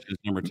Snyder with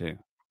number 2.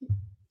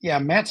 Yeah,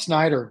 Matt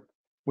Snyder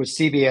with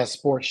CBS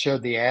Sports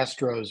showed the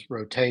Astros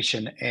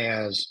rotation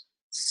as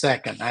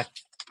second. I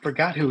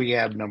forgot who he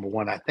had number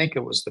 1. I think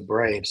it was the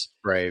Braves.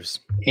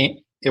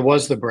 It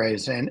was the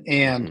Braves, and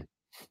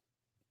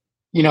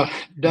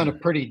done a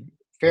pretty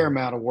fair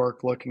amount of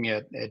work looking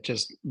at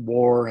just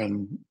WAR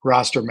and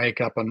roster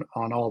makeup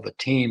on all the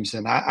teams.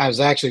 And I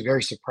was actually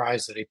very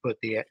surprised that he put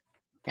the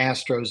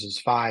Astros as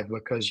 5,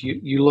 because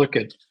you look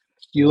at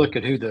who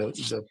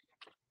the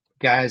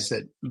guys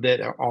that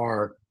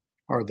are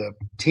the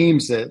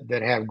teams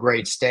that have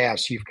great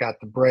staffs. You've got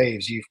the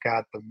Braves, you've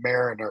got the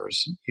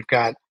Mariners,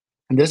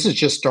 and this is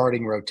just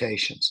starting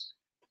rotations.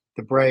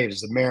 The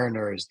Braves, the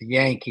Mariners, the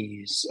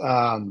Yankees,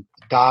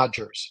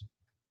 Dodgers,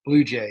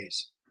 Blue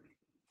Jays,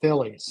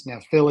 Phillies. Now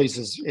Phillies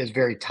is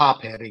very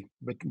top heavy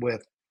with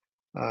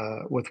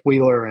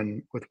Wheeler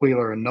and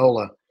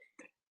Nola.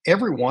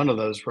 Every one of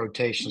those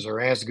rotations are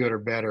as good or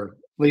better,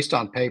 at least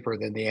on paper,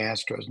 than the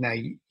Astros. Now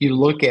you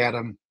look at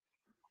them.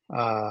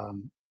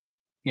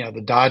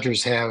 The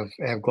Dodgers have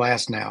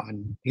Glass now,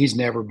 and he's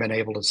never been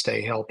able to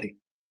stay healthy.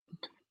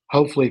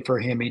 Hopefully for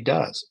him, he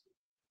does.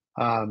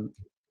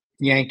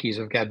 Yankees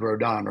have got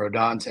Rodon.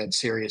 Rodon's had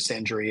serious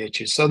injury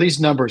issues. So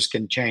these numbers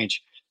can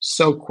change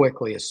so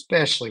quickly,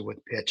 especially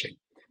with pitching.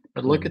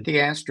 But look at the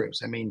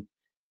Astros. I mean,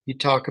 you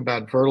talk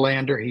about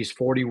Verlander, he's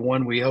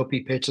 41. We hope he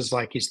pitches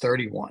like he's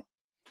 31.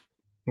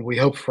 We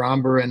hope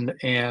Framber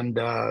and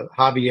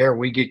Javier,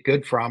 we get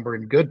good Framber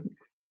and good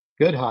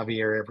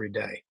Javier every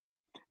day.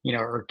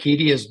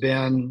 Urquidy has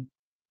been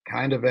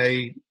kind of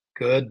a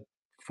good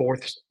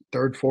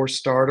third, fourth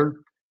starter.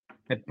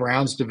 At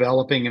Brown's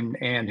developing,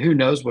 and who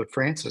knows what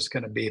Francis is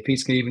going to be, if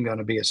he's even going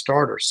to be a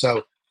starter.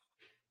 So,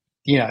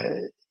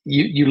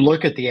 you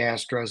look at the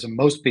Astros, and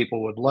most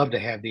people would love to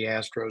have the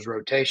Astros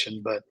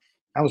rotation, but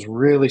I was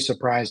really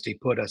surprised he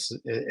put us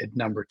at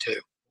number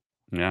 2.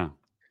 Yeah.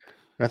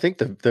 I think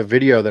the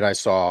video that I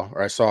saw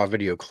a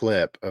video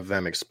clip of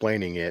them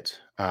explaining it,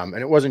 and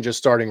it wasn't just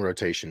starting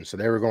rotation. So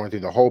they were going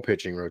through the whole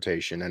pitching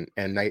rotation,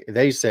 and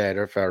they said,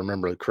 or if I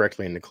remember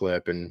correctly in the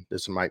clip, and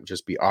this might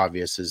just be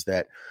obvious, is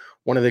that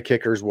one of the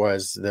kickers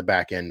was the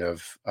back end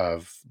of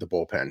the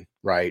bullpen,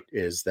 right?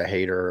 Is the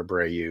Hader,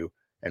 Abreu,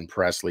 and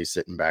Presley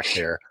sitting back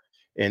there,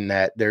 in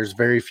that there's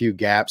very few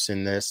gaps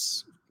in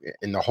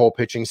the whole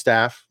pitching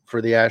staff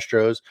for the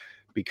Astros,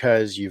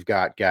 because you've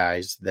got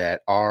guys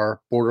that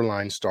are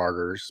borderline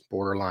starters,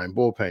 borderline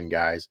bullpen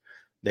guys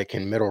that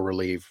can middle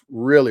relieve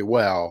really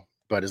well.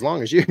 But as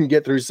long as you can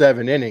get through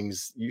 7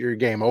 innings, you're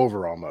game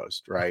over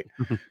almost, right?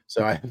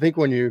 So I think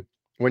when you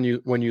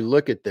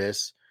look at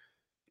this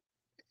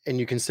and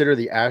you consider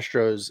the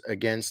Astros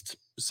against,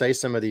 say,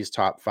 some of these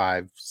top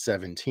 5,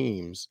 7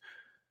 teams,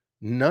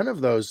 none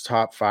of those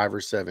top 5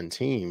 or 7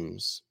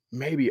 teams,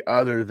 maybe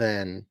other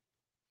than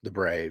the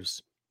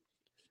Braves,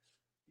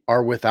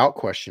 are without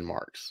question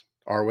marks,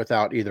 are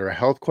without either a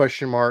health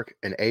question mark,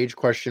 an age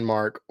question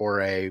mark,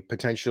 or a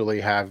potentially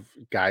have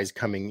guys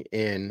coming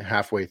in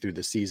halfway through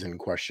the season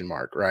question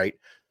mark, right?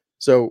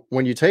 So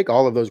when you take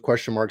all of those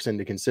question marks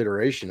into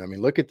consideration, I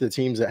mean, look at the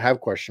teams that have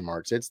question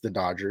marks. It's the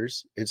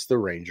Dodgers, it's the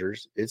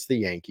Rangers, it's the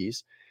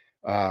Yankees.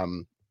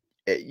 All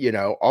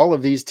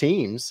of these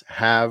teams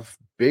have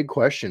big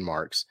question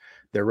marks.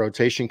 Their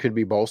rotation could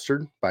be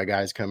bolstered by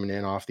guys coming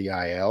in off the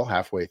IL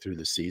halfway through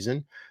the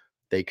season.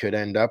 They could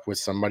end up with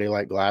somebody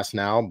like Glass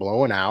now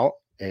blowing out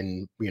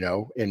in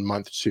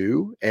month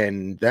 2.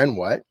 And then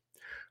what?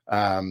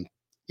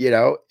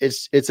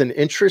 It's an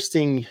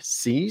interesting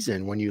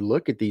season when you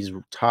look at these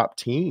top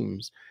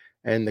teams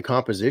and the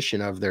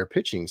composition of their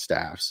pitching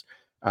staffs.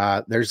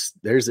 There's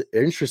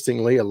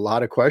interestingly a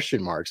lot of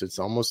question marks. It's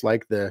almost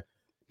like the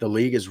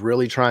league is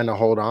really trying to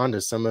hold on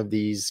to some of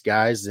these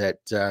guys that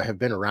have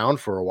been around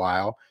for a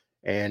while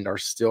and are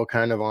still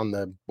kind of on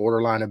the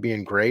borderline of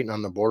being great and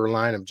on the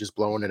borderline of just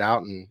blowing it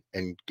out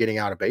and getting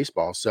out of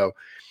baseball. So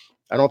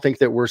I don't think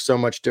that we're so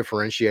much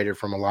differentiated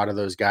from a lot of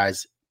those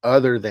guys,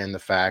 other than the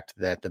fact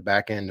that the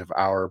back end of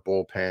our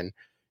bullpen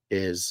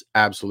is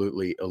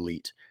absolutely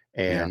elite.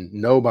 And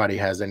nobody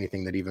has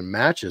anything that even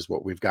matches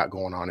what we've got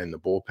going on in the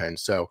bullpen.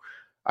 So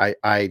I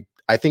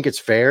think it's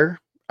fair.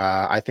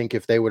 I think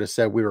if they would have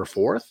said we were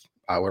 4th,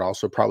 I would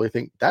also probably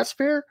think that's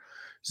fair.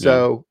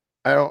 So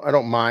I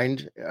don't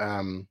mind,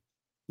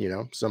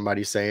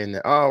 somebody saying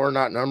that, oh, we're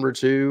not number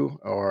 2,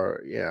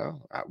 or,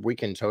 we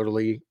can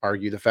totally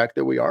argue the fact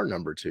that we are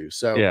number 2.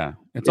 So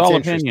it's all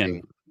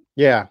opinion.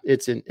 Yeah,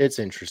 it's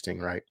interesting,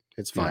 right?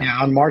 It's fine.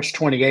 Yeah, on March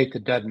 28th,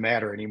 it doesn't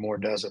matter anymore,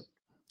 does it?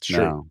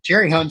 Sure. No.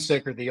 Jerry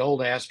Hunsaker, the old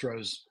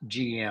Astros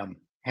GM,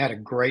 had a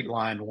great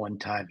line one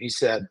time. He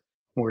said,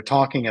 when we're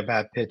talking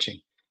about pitching,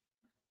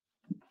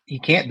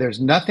 there's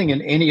nothing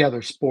in any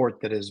other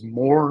sport that is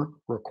more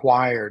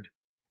required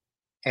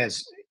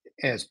as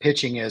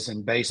pitching is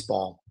in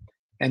baseball.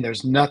 And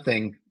there's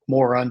nothing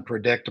more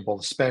unpredictable,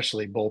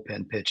 especially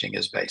bullpen pitching,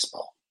 as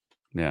baseball.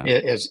 Yeah.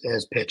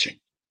 As pitching.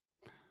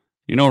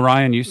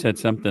 Ryan, you said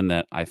something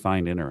that I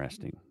find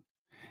interesting.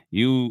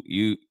 You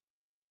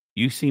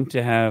seem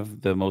to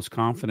have the most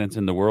confidence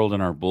in the world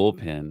in our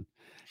bullpen.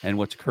 And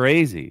what's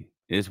crazy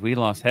is we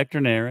lost Hector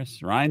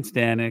Neris, Ryan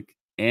Stanek,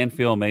 and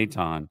Phil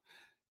Maton,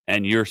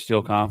 and you're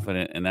still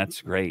confident, and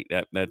that's great.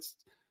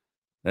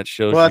 That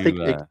shows. Well, I think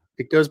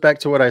it goes back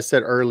to what I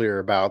said earlier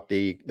about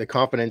the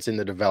confidence in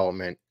the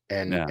development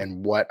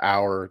and what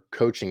our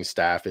coaching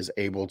staff is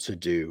able to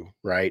do,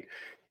 right?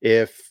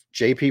 If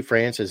JP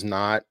France is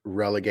not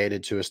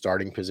relegated to a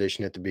starting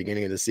position at the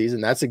beginning of the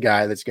season, that's a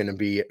guy that's going to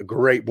be a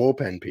great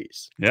bullpen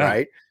piece,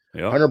 right?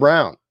 Yep. Hunter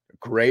Brown,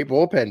 great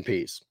bullpen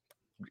piece,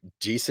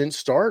 decent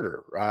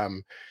starter.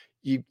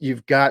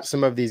 You've got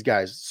some of these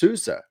guys.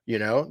 Sousa,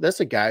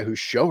 that's a guy who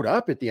showed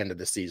up at the end of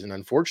the season.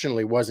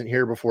 Unfortunately, wasn't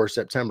here before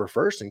September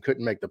 1st and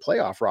couldn't make the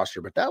playoff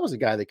roster. But that was a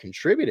guy that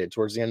contributed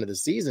towards the end of the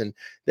season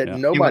that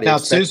nobody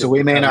without Sousa,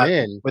 we may not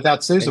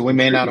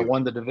have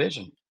won the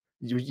division.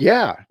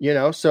 Yeah,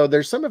 so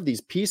there's some of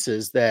these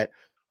pieces that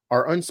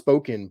are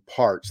unspoken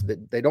parts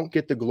that they don't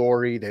get the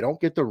glory, they don't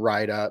get the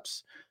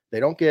write-ups, they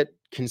don't get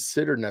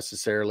considered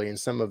necessarily in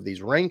some of these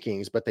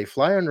rankings, but they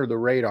fly under the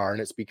radar, and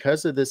it's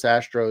because of this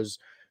Astros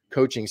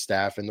coaching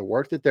staff and the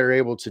work that they're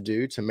able to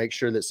do to make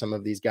sure that some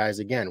of these guys,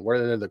 again,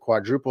 whether they're the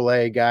quadruple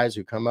A guys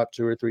who come up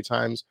 2 or 3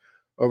 times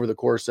over the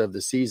course of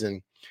the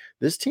season,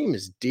 this team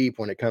is deep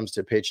when it comes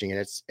to pitching,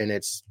 and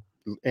it's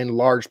in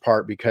large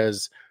part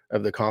because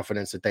of the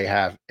confidence that they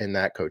have in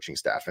that coaching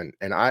staff.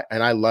 And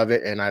I love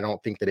it. And I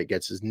don't think that it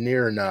gets as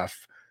near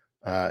enough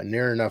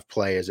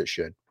play as it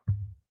should.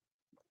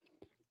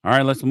 All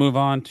right, let's move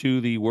on to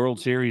the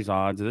World Series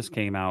odds. This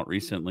came out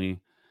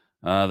recently.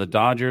 The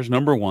Dodgers,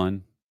 number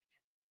 1,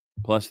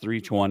 plus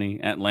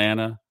 320.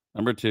 Atlanta,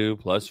 number 2,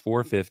 plus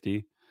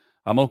 450.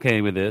 I'm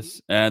okay with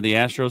this. The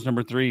Astros,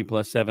 number 3,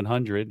 plus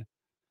 700.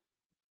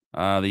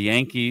 The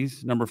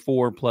Yankees, number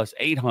 4, plus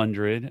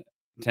 800.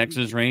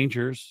 Texas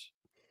Rangers,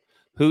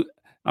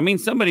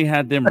 somebody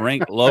had them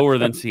ranked lower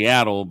than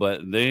Seattle, but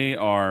they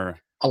are.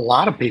 A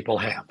lot of people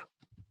have.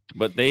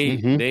 But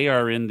they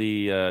are in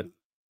the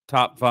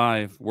top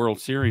 5 World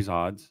Series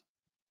odds.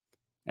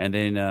 And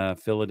then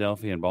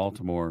Philadelphia and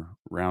Baltimore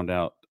round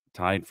out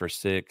tied for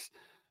 6.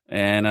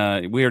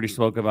 And we already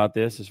spoke about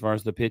this as far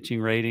as the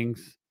pitching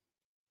ratings.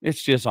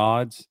 It's just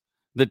odds.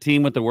 The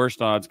team with the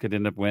worst odds could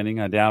end up winning.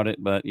 I doubt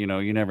it, but you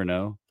never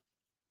know.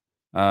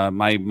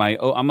 I'm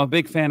a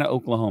big fan of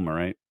Oklahoma,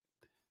 right?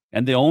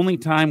 And the only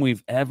time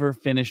we've ever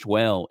finished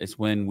well is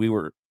when we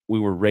were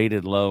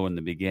rated low in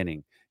the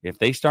beginning. If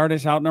they start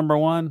us out number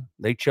 1,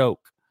 they choke.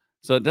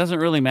 So it doesn't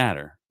really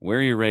matter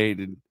where you're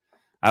rated.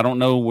 I don't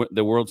know what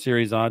the World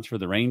Series odds for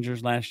the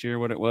Rangers last year,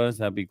 what it was.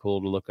 That'd be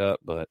cool to look up.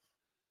 But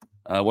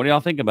what do y'all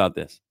think about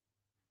this?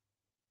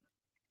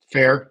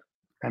 Fair.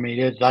 I mean,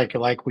 it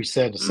like we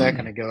said a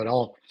second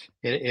ago.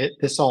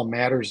 This all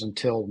matters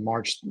until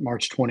March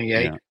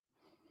 28th. Yeah.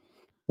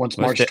 Once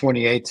March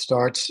 28th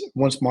starts,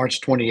 once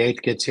March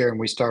 28th gets here and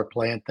we start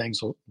playing, things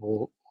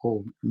will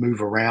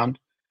move around.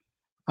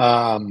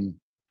 And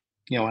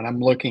I'm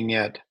looking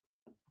at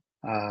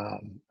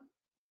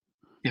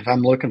if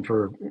I'm looking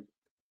for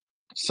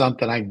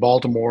something, I think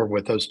Baltimore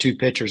with those 2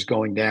 pitchers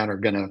going down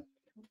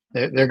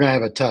they're gonna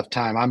have a tough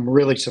time. I'm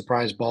really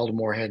surprised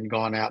Baltimore hadn't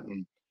gone out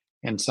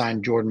and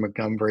signed Jordan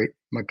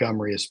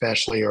Montgomery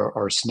especially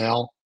or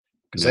Snell,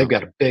 because they've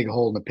got a big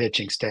hole in the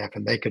pitching staff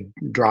and they could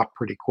drop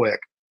pretty quick.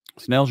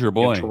 Snell's your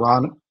boy.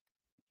 Toronto.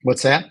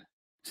 What's that?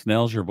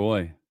 Snell's your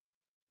boy.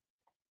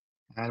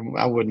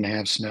 I wouldn't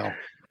have Snell.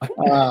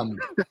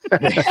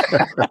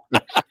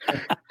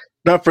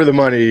 Not for the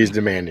money he's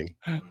demanding.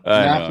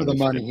 Not for the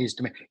money he's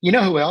demanding. You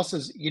know who else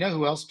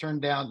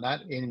turned down?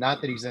 Not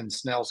that he's in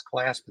Snell's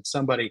class, but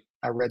somebody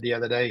I read the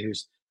other day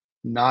who's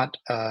not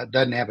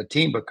doesn't have a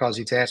team because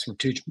he's asking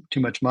too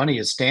much money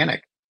is Stanek.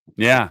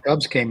 Yeah.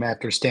 Cubs came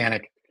after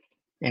Stanek,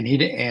 and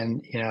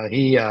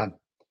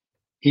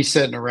he's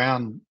sitting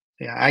around.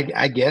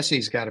 I guess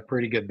he's got a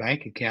pretty good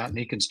bank account and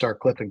he can start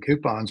clipping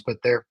coupons, but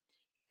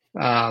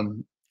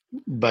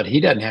but he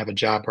doesn't have a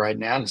job right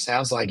now. And it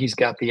sounds like he's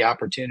got the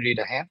opportunity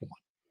to have one.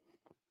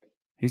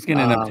 He's going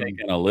to end up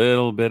taking a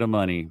little bit of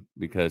money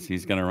because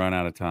he's going to run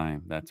out of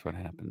time. That's what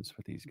happens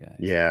with these guys.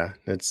 Yeah,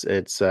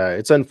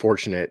 it's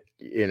unfortunate,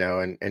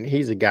 and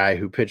he's a guy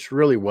who pitched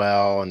really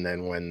well. And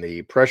then when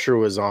the pressure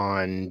was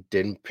on,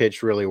 didn't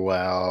pitch really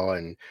well.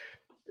 And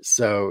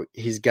so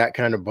he's got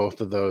kind of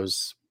both of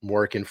those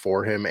working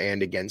for him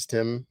and against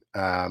him.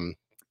 And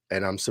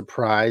I'm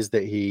surprised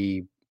that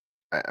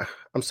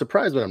I'm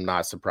surprised, but I'm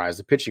not surprised.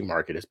 The pitching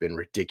market has been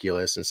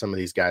ridiculous, and some of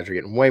these guys are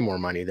getting way more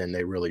money than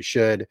they really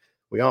should.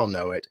 We all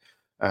know it.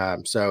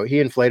 So he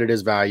inflated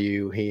his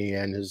value, he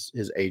and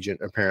his agent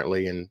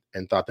apparently, and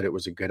thought that it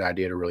was a good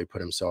idea to really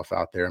put himself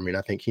out there. I mean,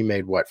 I think he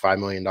made $5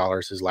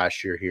 million his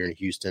last year here in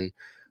Houston.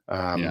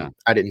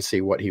 I didn't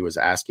see what he was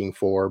asking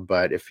for,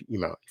 but if you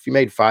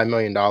made $5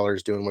 million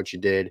doing what you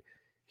did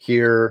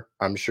here,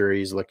 I'm sure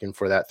he's looking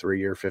for that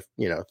 3-year,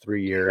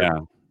 3-year. Yeah.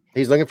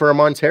 He's looking for a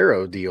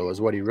Montero deal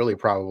is what he really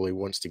probably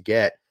wants to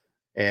get.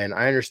 And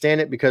I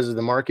understand it because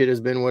the market has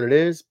been what it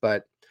is,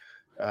 but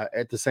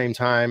at the same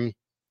time,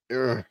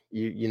 you're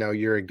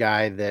a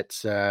guy that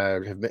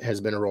has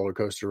been a roller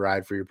coaster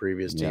ride for your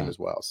previous team as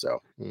well.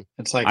 So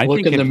it's like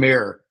look in the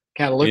mirror,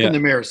 kind of look in the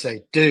mirror,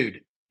 say,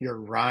 dude, you're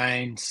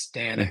Ryan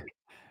Stanek.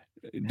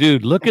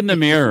 Dude, look in the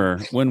mirror.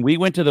 When we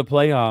went to the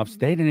playoffs,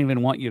 they didn't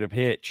even want you to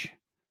pitch.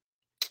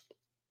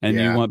 And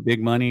you want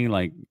big money,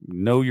 like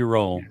know your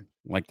role,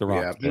 like the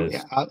Rock does.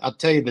 Yeah, I'll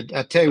tell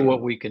you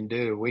what we can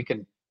do. We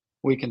can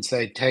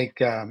say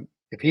take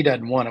if he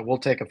doesn't want it, we'll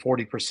take a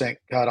 40%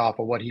 cut off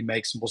of what he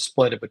makes, and we'll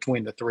split it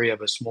between the 3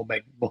 of us. And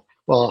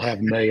we'll have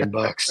 $1 million.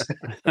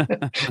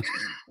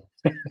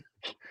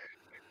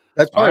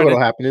 That's probably what'll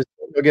happen. Is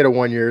we'll get a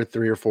 1-year,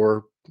 $3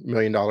 or $4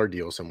 million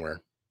deal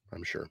somewhere,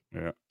 I'm sure.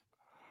 Yeah.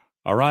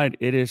 All right,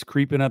 it is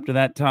creeping up to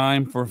that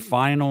time for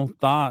final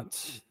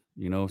thoughts.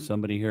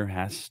 Somebody here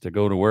has to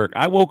go to work.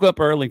 I woke up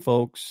early,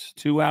 folks,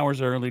 2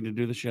 hours early to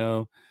do the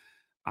show.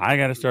 I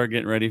got to start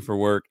getting ready for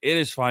work. It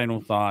is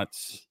final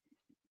thoughts.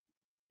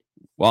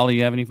 Wally,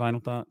 you have any final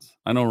thoughts?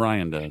 I know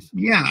Ryan does.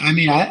 Yeah, I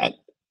mean,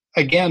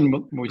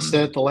 again, we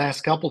said it the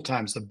last couple of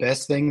times, the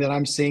best thing that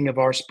I'm seeing of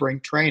our spring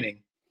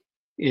training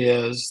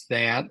is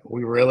that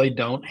we really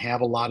don't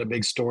have a lot of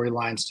big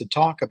storylines to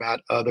talk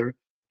about other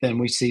than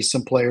we see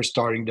some players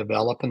starting to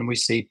develop, and we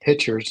see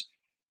pitchers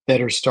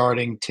that are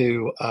starting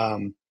to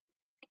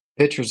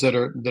pitchers that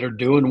are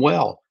doing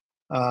well.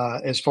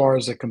 As far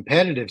as a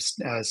competitive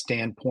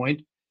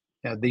standpoint,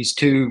 these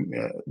two,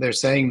 they're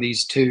saying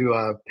these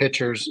 2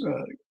 pitchers,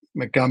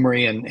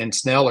 Montgomery and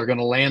Snell, are going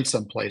to land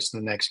someplace in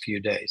the next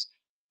few days.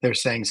 They're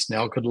saying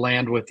Snell could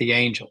land with the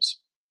Angels.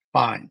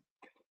 Fine.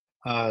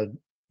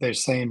 They're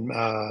saying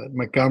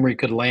Montgomery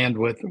could land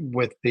with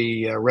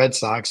the Red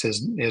Sox.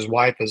 His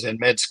wife is in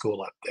med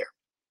school up there.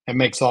 It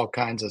makes all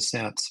kinds of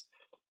sense.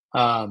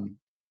 So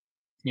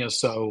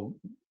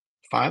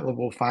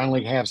we'll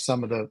finally have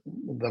some of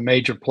the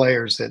major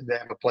players that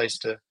have a place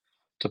to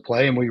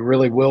play, and we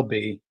really will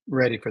be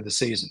ready for the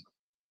season.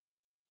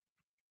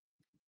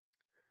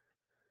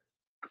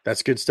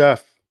 That's good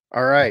stuff.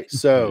 All right.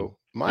 So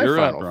my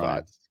final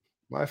thoughts.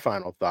 My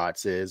final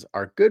thoughts is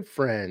our good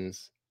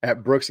friends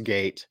at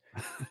Brooksgate,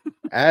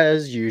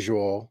 as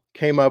usual,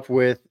 came up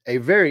with a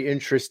very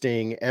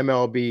interesting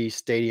MLB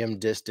stadium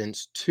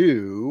distance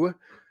to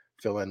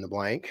fill in the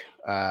blank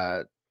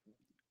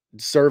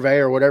survey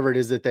or whatever it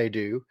is that they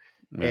do.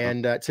 Yeah.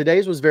 And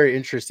today's was very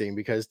interesting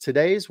because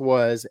today's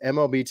was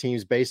MLB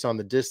teams based on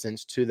the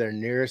distance to their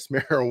nearest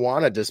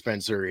marijuana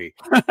dispensary.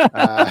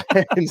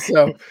 And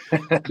so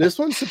this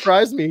one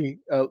surprised me.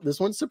 This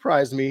one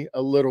surprised me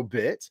a little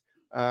bit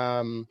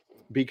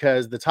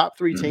because the top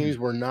three teams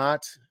were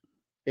not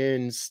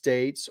in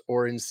states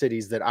or in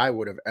cities that I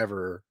would have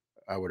ever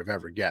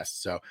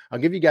guessed. So I'll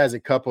give you guys a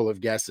couple of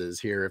guesses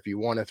here if you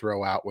want to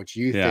throw out what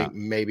you think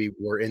maybe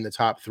were in the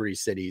top three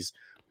cities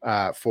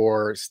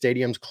for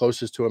stadiums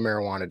closest to a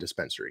marijuana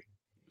dispensary.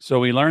 So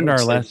we learned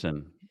our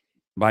lesson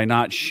by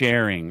not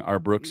sharing our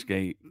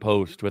Brooksgate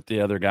post with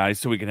the other guys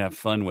so we can have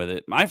fun with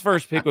it. My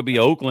first pick would be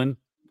Oakland.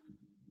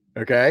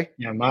 Okay.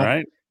 Yeah,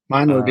 Right?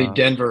 mine would be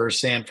Denver or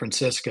San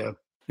Francisco.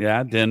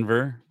 Yeah,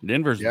 Denver.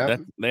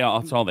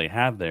 That's all they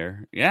have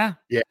there. Yeah.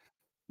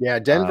 Yeah,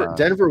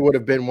 Denver would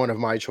have been one of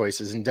my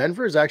choices, and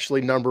Denver is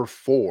actually number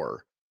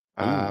 4.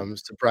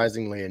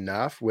 Surprisingly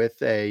enough,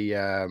 with a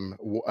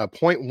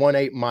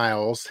 0.18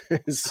 miles,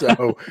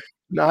 so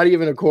not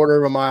even a quarter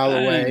of a mile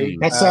away.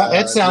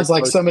 That sounds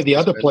like some of the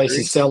other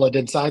places sell it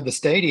inside the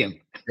stadium.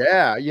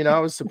 Yeah, I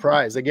was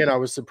surprised. Again, I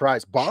was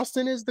surprised.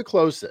 Boston is the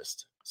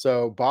closest.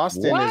 So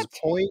Boston is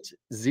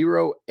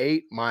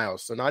 0.08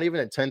 miles, so not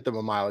even a tenth of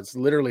a mile. It's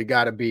literally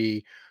got to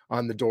be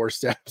on the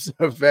doorsteps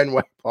of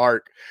Fenway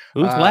Park.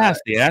 Who's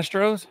last? The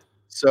Astros?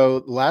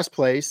 So last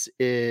place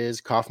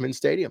is Kauffman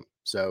Stadium.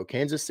 So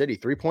Kansas City,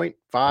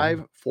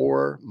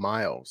 3.54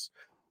 miles.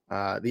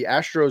 The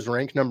Astros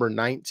rank number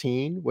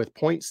 19 with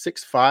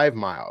 0.65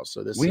 miles.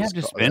 So we have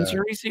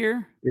dispensaries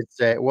here. It's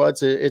a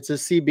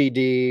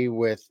CBD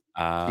with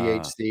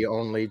THC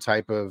only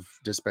type of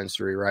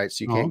dispensary, right?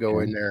 So you can't go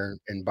in there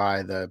and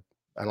buy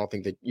I don't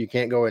think that you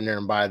can't go in there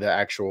and buy the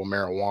actual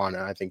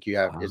marijuana. I think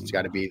it's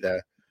got to be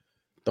the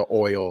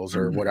oils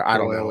or whatever. I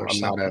don't know.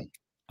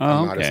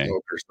 I'm not a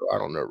smoker, so I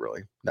don't know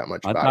really that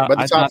much about it.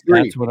 But the top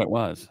three, that's what it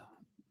was.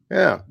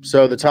 Yeah.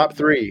 So the top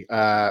three,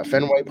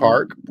 Fenway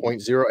Park,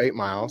 0.08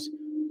 miles.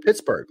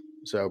 Pittsburgh.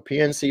 So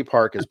PNC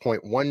Park is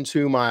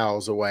 0.12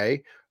 miles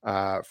away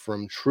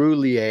from True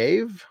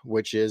Lièvre,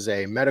 which is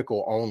a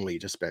medical only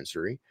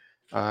dispensary.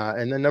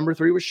 And then number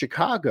 3 was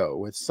Chicago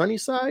with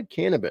Sunnyside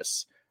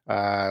Cannabis,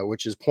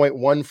 which is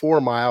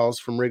 0.14 miles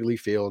from Wrigley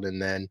Field.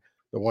 And then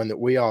the one that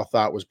we all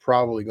thought was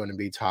probably going to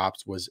be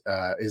tops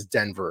is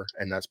Denver,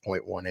 and that's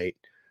 0.18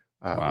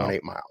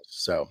 miles.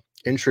 So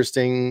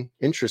interesting.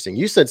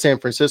 You said San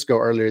Francisco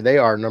earlier. They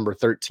are number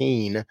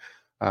 13 with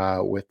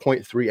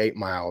 0.38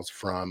 miles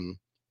from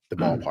the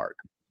ballpark.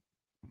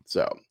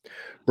 So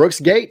Brooks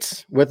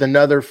Gates with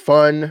another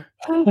fun,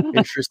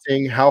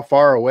 interesting, how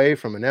far away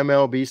from an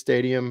MLB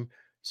stadium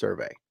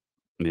survey.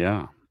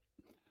 Yeah.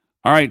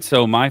 All right.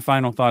 So my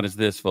final thought is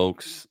this,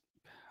 folks.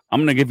 I'm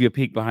going to give you a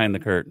peek behind the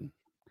curtain.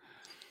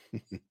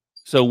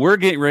 So we're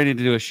getting ready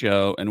to do a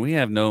show and we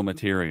have no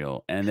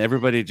material, and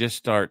everybody just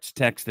starts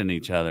texting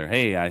each other.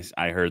 Hey,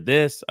 I heard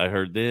this. I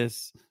heard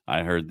this.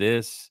 I heard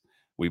this.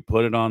 We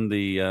put it on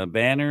the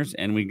banners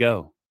and we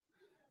go.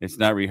 It's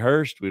not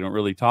rehearsed. We don't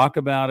really talk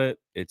about it.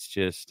 It's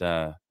just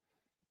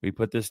we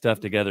put this stuff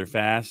together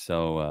fast.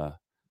 So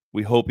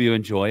we hope you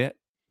enjoy it.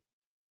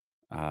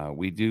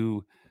 We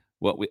do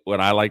what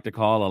I like to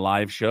call a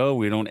live show.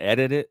 We don't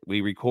edit it.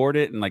 We record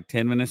it, and like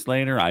 10 minutes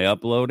later, I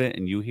upload it,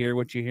 and you hear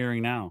what you're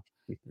hearing now.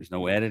 There's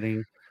no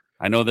editing.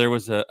 I know there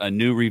was a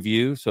new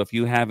review. So if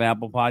you have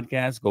Apple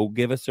Podcasts, go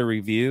give us a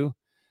review.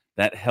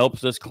 That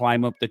helps us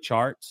climb up the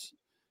charts.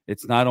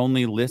 It's not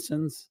only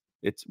listens,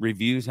 it's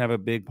reviews have a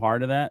big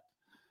part of that.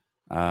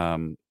 I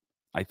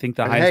think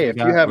the highest. Hey, if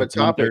you have a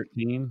topic,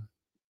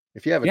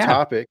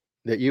 topic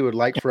that you would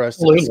like for us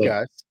to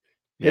discuss,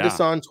 hit us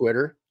on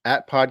Twitter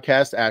at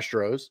Podcast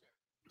Astros.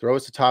 Throw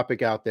us a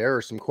topic out there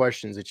or some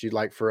questions that you'd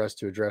like for us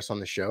to address on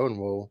the show, and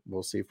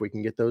we'll see if we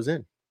can get those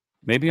in.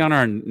 Maybe on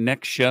our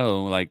next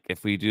show, like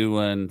if we do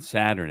on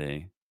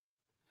Saturday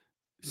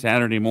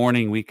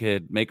morning, we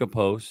could make a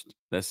post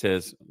that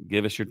says,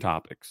 give us your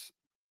topics.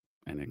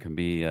 And it can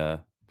be a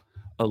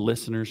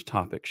listener's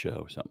topic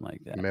show, something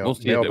like that.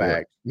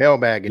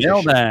 Mailbag edition.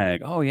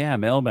 Mailbag. Oh, yeah,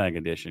 mailbag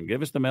edition.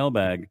 Give us the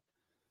mailbag.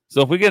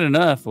 So if we get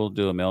enough, we'll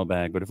do a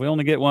mailbag. But if we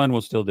only get one,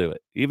 we'll still do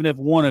it. Even if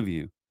one of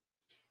you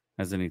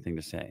has anything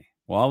to say.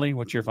 Wally,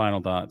 what's your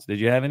final thoughts? Did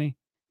you have any?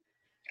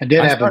 I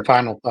did have a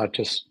final thought.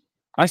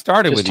 I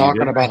started with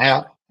talking about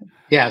how.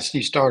 Yes,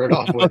 you started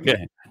off with.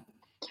 Okay.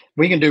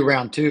 We can do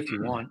round 2 if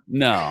you want.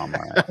 No, I'm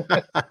all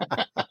right.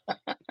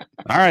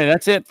 All right,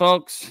 that's it,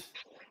 folks.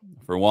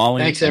 For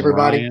Wally, thanks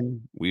everybody.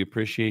 Ryan, we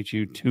appreciate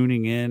you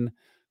tuning in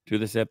to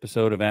this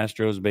episode of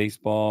Astros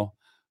Baseball.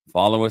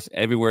 Follow us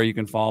everywhere you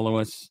can follow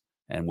us,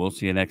 and we'll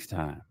see you next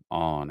time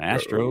on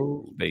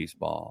Astros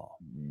Baseball.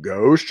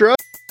 Go Astros!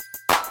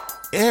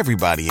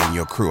 Everybody in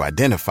your crew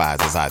identifies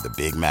as either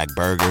Big Mac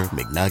Burger,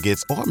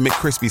 McNuggets, or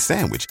McCrispy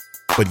Sandwich.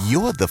 but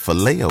you're the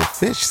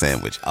Filet-O-Fish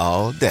Sandwich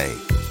all day.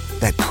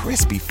 That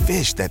crispy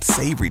fish, that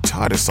savory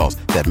tartar sauce,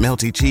 that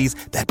melty cheese,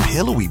 that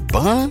pillowy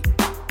bun.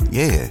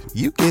 Yeah,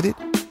 you get it.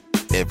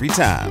 Every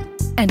time.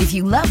 And if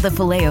you love the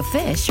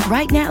Filet-O-Fish,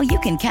 right now you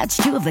can catch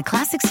two of the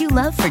classics you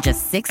love for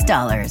just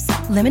 $6.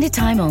 Limited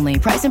time only.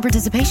 Price and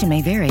participation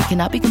may vary.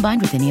 Cannot be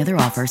combined with any other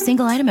offer.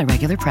 Single item at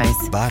regular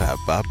price.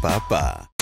 Ba-da-ba-ba-ba.